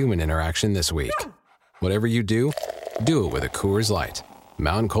enough human interaction this week. Whatever you do it with a Coors Light.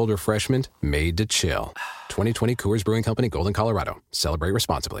 Mountain Cold Refreshment made to chill. 2020 Coors Brewing Company, Golden, Colorado. Celebrate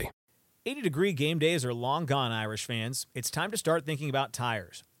responsibly. 80-degree game days are long gone, Irish fans. It's time to start thinking about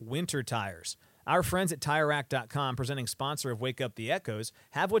tires. Winter tires. Our friends at TireRack.com, presenting sponsor of Wake Up the Echoes,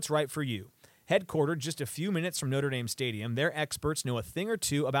 have what's right for you. Headquartered just a few minutes from Notre Dame Stadium, their experts know a thing or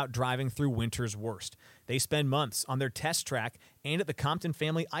two about driving through winter's worst. They spend months on their test track and at the Compton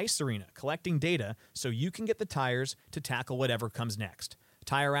Family Ice Arena collecting data so you can get the tires to tackle whatever comes next.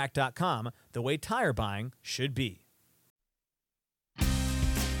 TireRack.com, the way tire buying should be.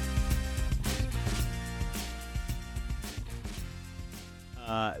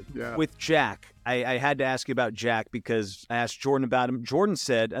 With Jack, I had to ask you about Jack because I asked Jordan about him. Jordan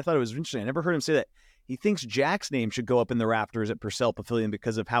said, I thought it was interesting, I never heard him say that, he thinks Jack's name should go up in the rafters at Purcell Pavilion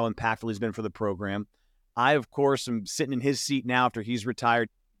because of how impactful he's been for the program. I, of course, am sitting in his seat now after he's retired.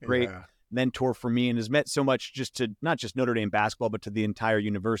 Great mentor for me and has meant so much just to not just Notre Dame basketball, but to the entire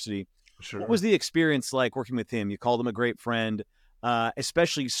university. Sure. What was the experience like working with him? You called him a great friend,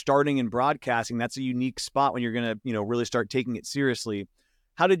 especially starting in broadcasting. That's a unique spot when you're going to, really start taking it seriously.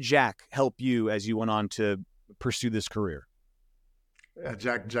 How did Jack help you as you went on to pursue this career? Yeah,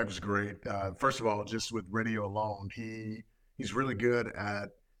 Jack was great. First of all, just with radio alone, he's really good at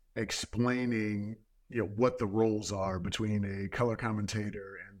explaining what the roles are between a color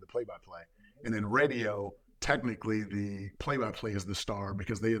commentator and the play-by-play. And in radio, technically the play-by-play is the star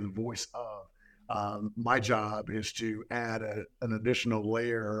because they are the voice of. My job is to add an additional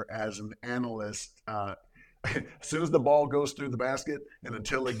layer as an analyst. As soon as the ball goes through the basket and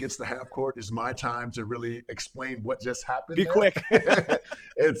until it gets to half court is my time to really explain what just happened. Be quick.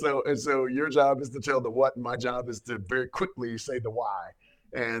 and so your job is to tell the what, and my job is to very quickly say the why.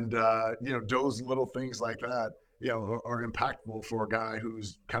 And those little things like that, are impactful for a guy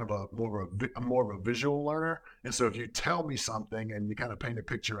who's kind of more of a visual learner. And so if you tell me something and you kind of paint a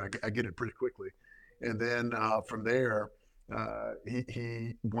picture, I get it pretty quickly. And then from there,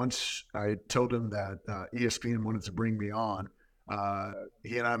 he once I told him that ESPN wanted to bring me on,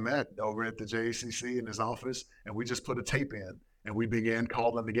 he and I met over at the JACC in his office, and we just put a tape in and we began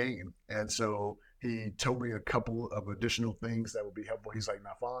calling the game. And so he told me a couple of additional things that would be helpful. He's like,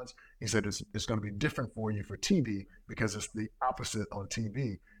 now, Fonz, he said, it's going to be different for you for TV because it's the opposite on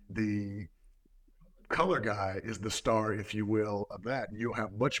TV. The color guy is the star, if you will, of that. And you'll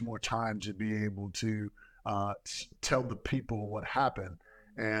have much more time to be able to tell the people what happened.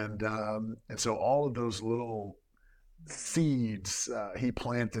 And so all of those little seeds he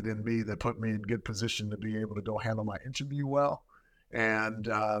planted in me that put me in good position to be able to go handle my interview well. And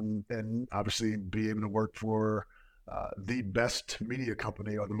obviously be able to work for the best media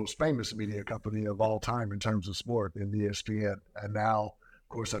company or the most famous media company of all time in terms of sport in ESPN. And now, of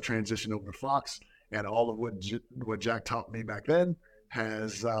course, I transitioned over to Fox, and all of what Jack taught me back then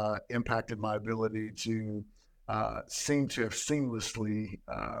has impacted my ability to seem to have seamlessly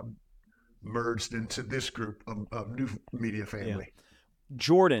merged into this group of new media family. Yeah.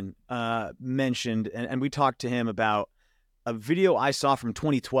 Jordan mentioned, and we talked to him about a video I saw from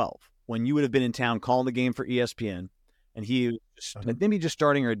 2012 when you would have been in town calling the game for ESPN, and he maybe just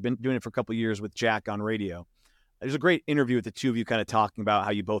starting or had been doing it for a couple of years with Jack on radio. There's a great interview with the two of you kind of talking about how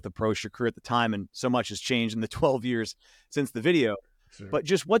you both approached your career at the time, and so much has changed in the 12 years since the video. Sure. But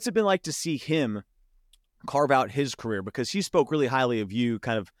just what's it been like to see him carve out his career? Because he spoke really highly of you,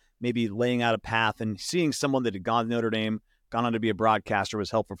 kind of maybe laying out a path, and seeing someone that had gone to Notre Dame, gone on to be a broadcaster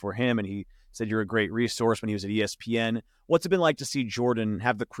was helpful for him. And he said you're a great resource when he was at ESPN. What's it been like to see Jordan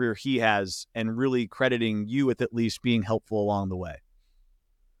have the career he has and really crediting you with at least being helpful along the way?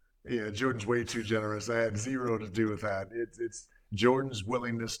 Yeah, Jordan's way too generous. I had zero to do with that. It's Jordan's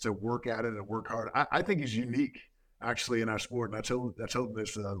willingness to work at it and work hard. I think he's unique, actually, in our sport. And I told him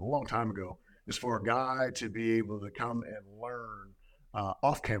this a long time ago, is for a guy to be able to come and learn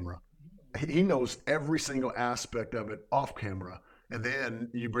off camera. he knows every single aspect of it off camera. And then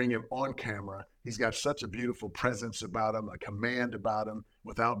you bring him on camera. He's got such a beautiful presence about him, a command about him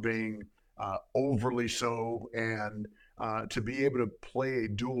without being overly so. And to be able to play a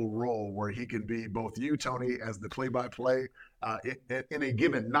dual role where he can be both you, Tony, as the play-by-play in a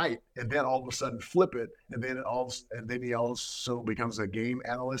given night, and then all of a sudden flip it, and then he also becomes a game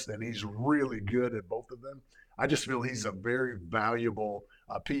analyst, and he's really good at both of them. I just feel he's a very valuable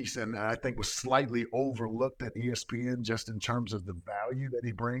piece, and I think was slightly overlooked at ESPN just in terms of the value that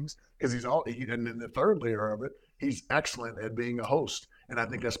he brings, because and in the third layer of it, he's excellent at being a host. And I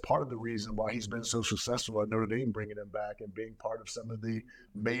think that's part of the reason why he's been so successful at Notre Dame, bringing him back and being part of some of the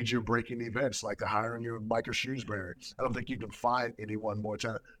major breaking events, like the hiring of Micah Shrewsberry. I don't think you can find anyone more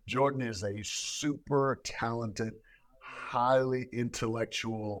talented. Jordan is a super talented, highly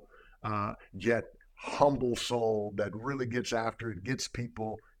intellectual, yet humble soul that really gets after it, gets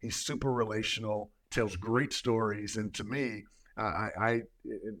people. He's super relational, tells great stories. And to me,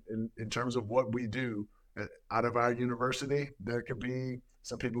 in terms of what we do, out of our university, there could be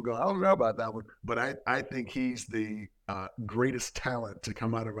some people go, I don't know about that one, but I think he's the greatest talent to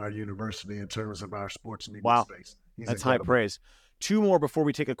come out of our university in terms of our sports media space. That's incredible. High praise. Two more before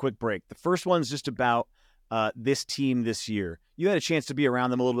we take a quick break. The first one's just about this team this year. You had a chance to be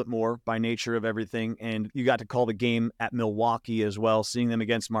around them a little bit more by nature of everything, and you got to call the game at Milwaukee as well, seeing them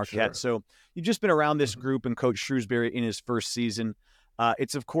against Marquette. Sure. So you've just been around this group and Coach Shrewsberry in his first season.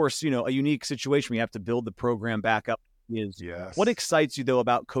 It's, of course, a unique situation. We have to build the program back up. Yes. What excites you, though,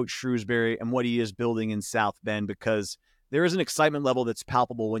 about Coach Shrewsberry and what he is building in South Bend? Because there is an excitement level that's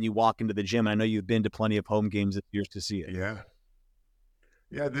palpable when you walk into the gym. I know you've been to plenty of home games this year to see it.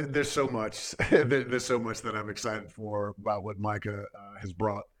 Yeah, there's so much. There's so much that I'm excited for about what Micah has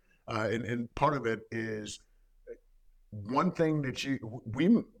brought. And part of it is one thing that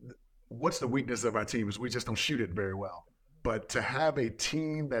what's the weakness of our team is we just don't shoot it very well. But to have a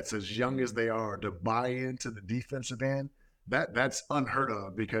team that's as young as they are to buy into the defensive end, that's unheard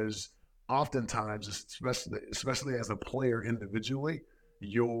of, because oftentimes, especially as a player individually,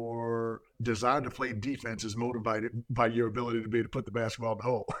 your desire to play defense is motivated by your ability to be able to put the basketball in the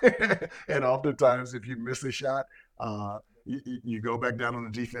hole. And oftentimes, if you miss a shot, you go back down on the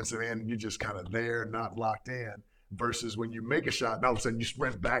defensive end and you're just kind of there, not locked in, versus when you make a shot and all of a sudden you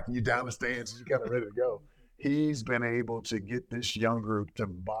sprint back and you're down the stands and you're kind of ready to go. He's been able to get this young group to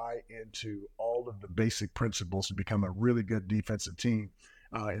buy into all of the basic principles to become a really good defensive team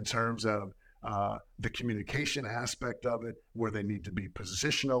in terms of the communication aspect of it, where they need to be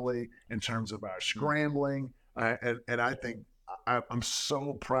positionally, in terms of our scrambling. And I think I'm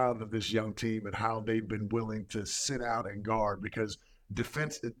so proud of this young team and how they've been willing to sit out and guard, because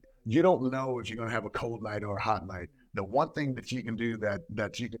defense, you don't know if you're going to have a cold night or a hot night. The one thing that you can do that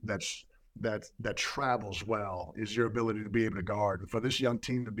travels well is your ability to be able to guard. And for this young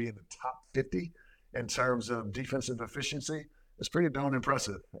team to be in the top 50 in terms of defensive efficiency, it's pretty darn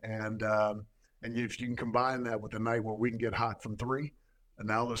impressive. And if you can combine that with a night where we can get hot from three, and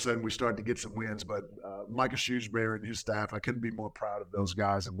now all of a sudden we start to get some wins. But Micah Shrewsberry and his staff, I couldn't be more proud of those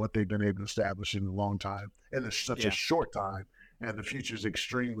guys and what they've been able to establish in a long time, in such a short time. And the future is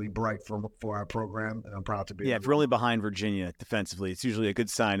extremely bright for our program, and I'm proud to be. Yeah, if you're only behind Virginia defensively, it's usually a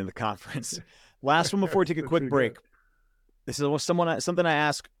good sign in the conference. Last one before we take a quick break. This is something I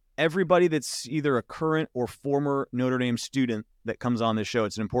ask everybody that's either a current or former Notre Dame student that comes on this show.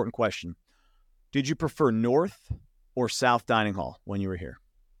 It's an important question. Did you prefer North or South Dining Hall when you were here?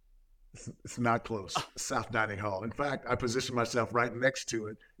 It's not close. South Dining Hall. In fact, I position myself right next to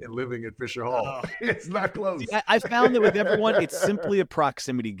it and living at Fisher Hall. It's not close. See, I found that with everyone, it's simply a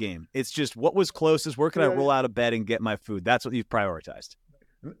proximity game. It's just what was closest. Where can I roll out of bed and get my food? That's what you've prioritized.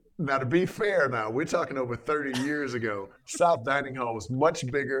 Now, to be fair, we're talking over 30 years ago. South Dining Hall was much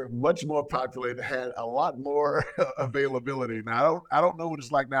bigger, much more populated, had a lot more availability. Now, I don't know what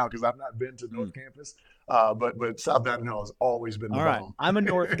it's like now because I've not been to North Campus, but South Dining Hall has always been the bomb. All right, I'm a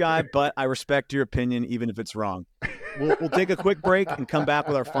North guy, but I respect your opinion even if it's wrong. We'll take a quick break and come back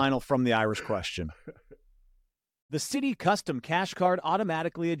with our final From the Irish question. The Citi Custom Cash Card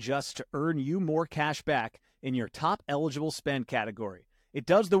automatically adjusts to earn you more cash back in your top eligible spend category. It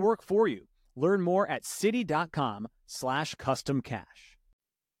does the work for you. Learn more at citi.com/customcash.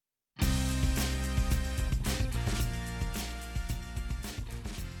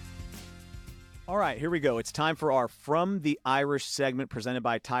 All right, here we go. It's time for our From the Irish segment presented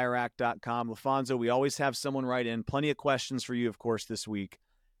by TireRack.com. LaPhonso, we always have someone write in. Plenty of questions for you, of course, this week.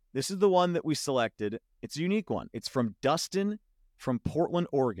 This is the one that we selected. It's a unique one. It's from Dustin from Portland,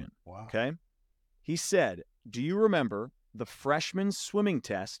 Oregon. Wow. Okay? He said, do you remember the freshman swimming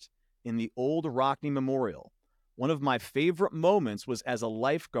test in the old Rockney Memorial. One of my favorite moments was as a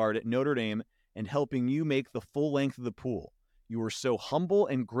lifeguard at Notre Dame and helping you make the full length of the pool. You were so humble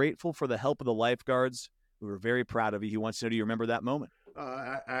and grateful for the help of the lifeguards. We were very proud of you. He wants to know, do you remember that moment?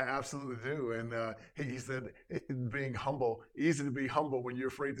 I absolutely do. And he said, being humble, easy to be humble when you're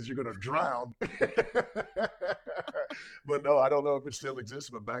afraid that you're going to drown. But no, I don't know if it still exists.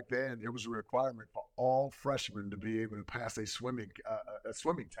 But back then, it was a requirement for all freshmen to be able to pass a swimming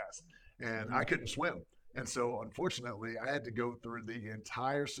test. And I couldn't swim. And so, unfortunately, I had to go through the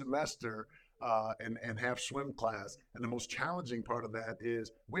entire semester and have swim class. And the most challenging part of that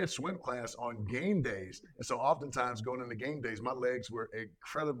is we had swim class on game days. And so oftentimes going into game days, my legs were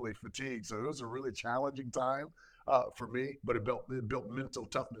incredibly fatigued. So it was a really challenging time for me, but it built mental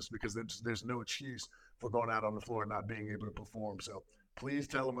toughness because there's no excuse for going out on the floor and not being able to perform. So please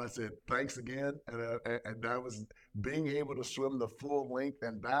tell them I said thanks again. And that was being able to swim the full length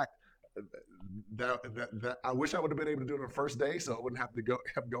and back. That I wish I would have been able to do it on the first day, so I wouldn't have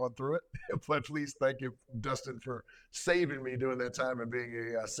gone through it. But please thank you, Dustin, for saving me during that time and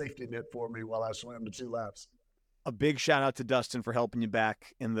being a safety net for me while I swam the 2 laps. A big shout out to Dustin for helping you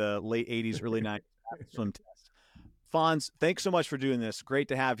back in the late 80s, early 90s swim test. Fonz, thanks so much for doing this. Great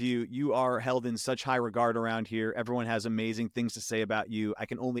to have you. You are held in such high regard around here. Everyone has amazing things to say about you. I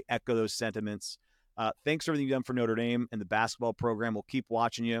can only echo those sentiments. Thanks for everything you've done for Notre Dame and the basketball program. We'll keep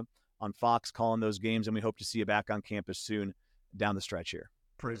watching you on Fox, calling those games, and we hope to see you back on campus soon down the stretch here.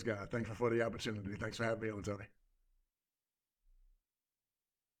 Praise God. Thanks for the opportunity. Thanks for having me on, Tony.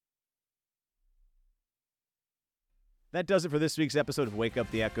 That does it for this week's episode of Wake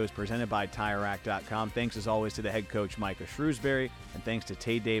Up the Echoes presented by TireRack.com. Thanks as always to the head coach, Micah Shrewsberry, and thanks to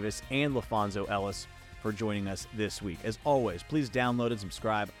Tay Davis and LaPhonso Ellis for joining us this week. As always, please download and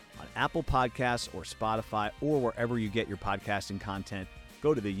subscribe on Apple Podcasts or Spotify or wherever you get your podcasting content.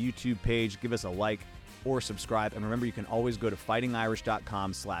 Go to the YouTube page, give us a like or subscribe. And remember, you can always go to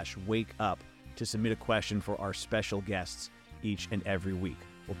fightingirish.com/wakeup to submit a question for our special guests each and every week.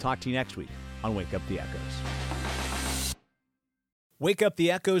 We'll talk to you next week on Wake Up the Echoes. Wake Up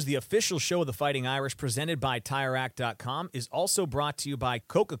the Echoes, the official show of the Fighting Irish, presented by TireRack.com, is also brought to you by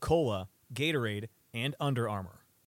Coca-Cola, Gatorade, and Under Armour.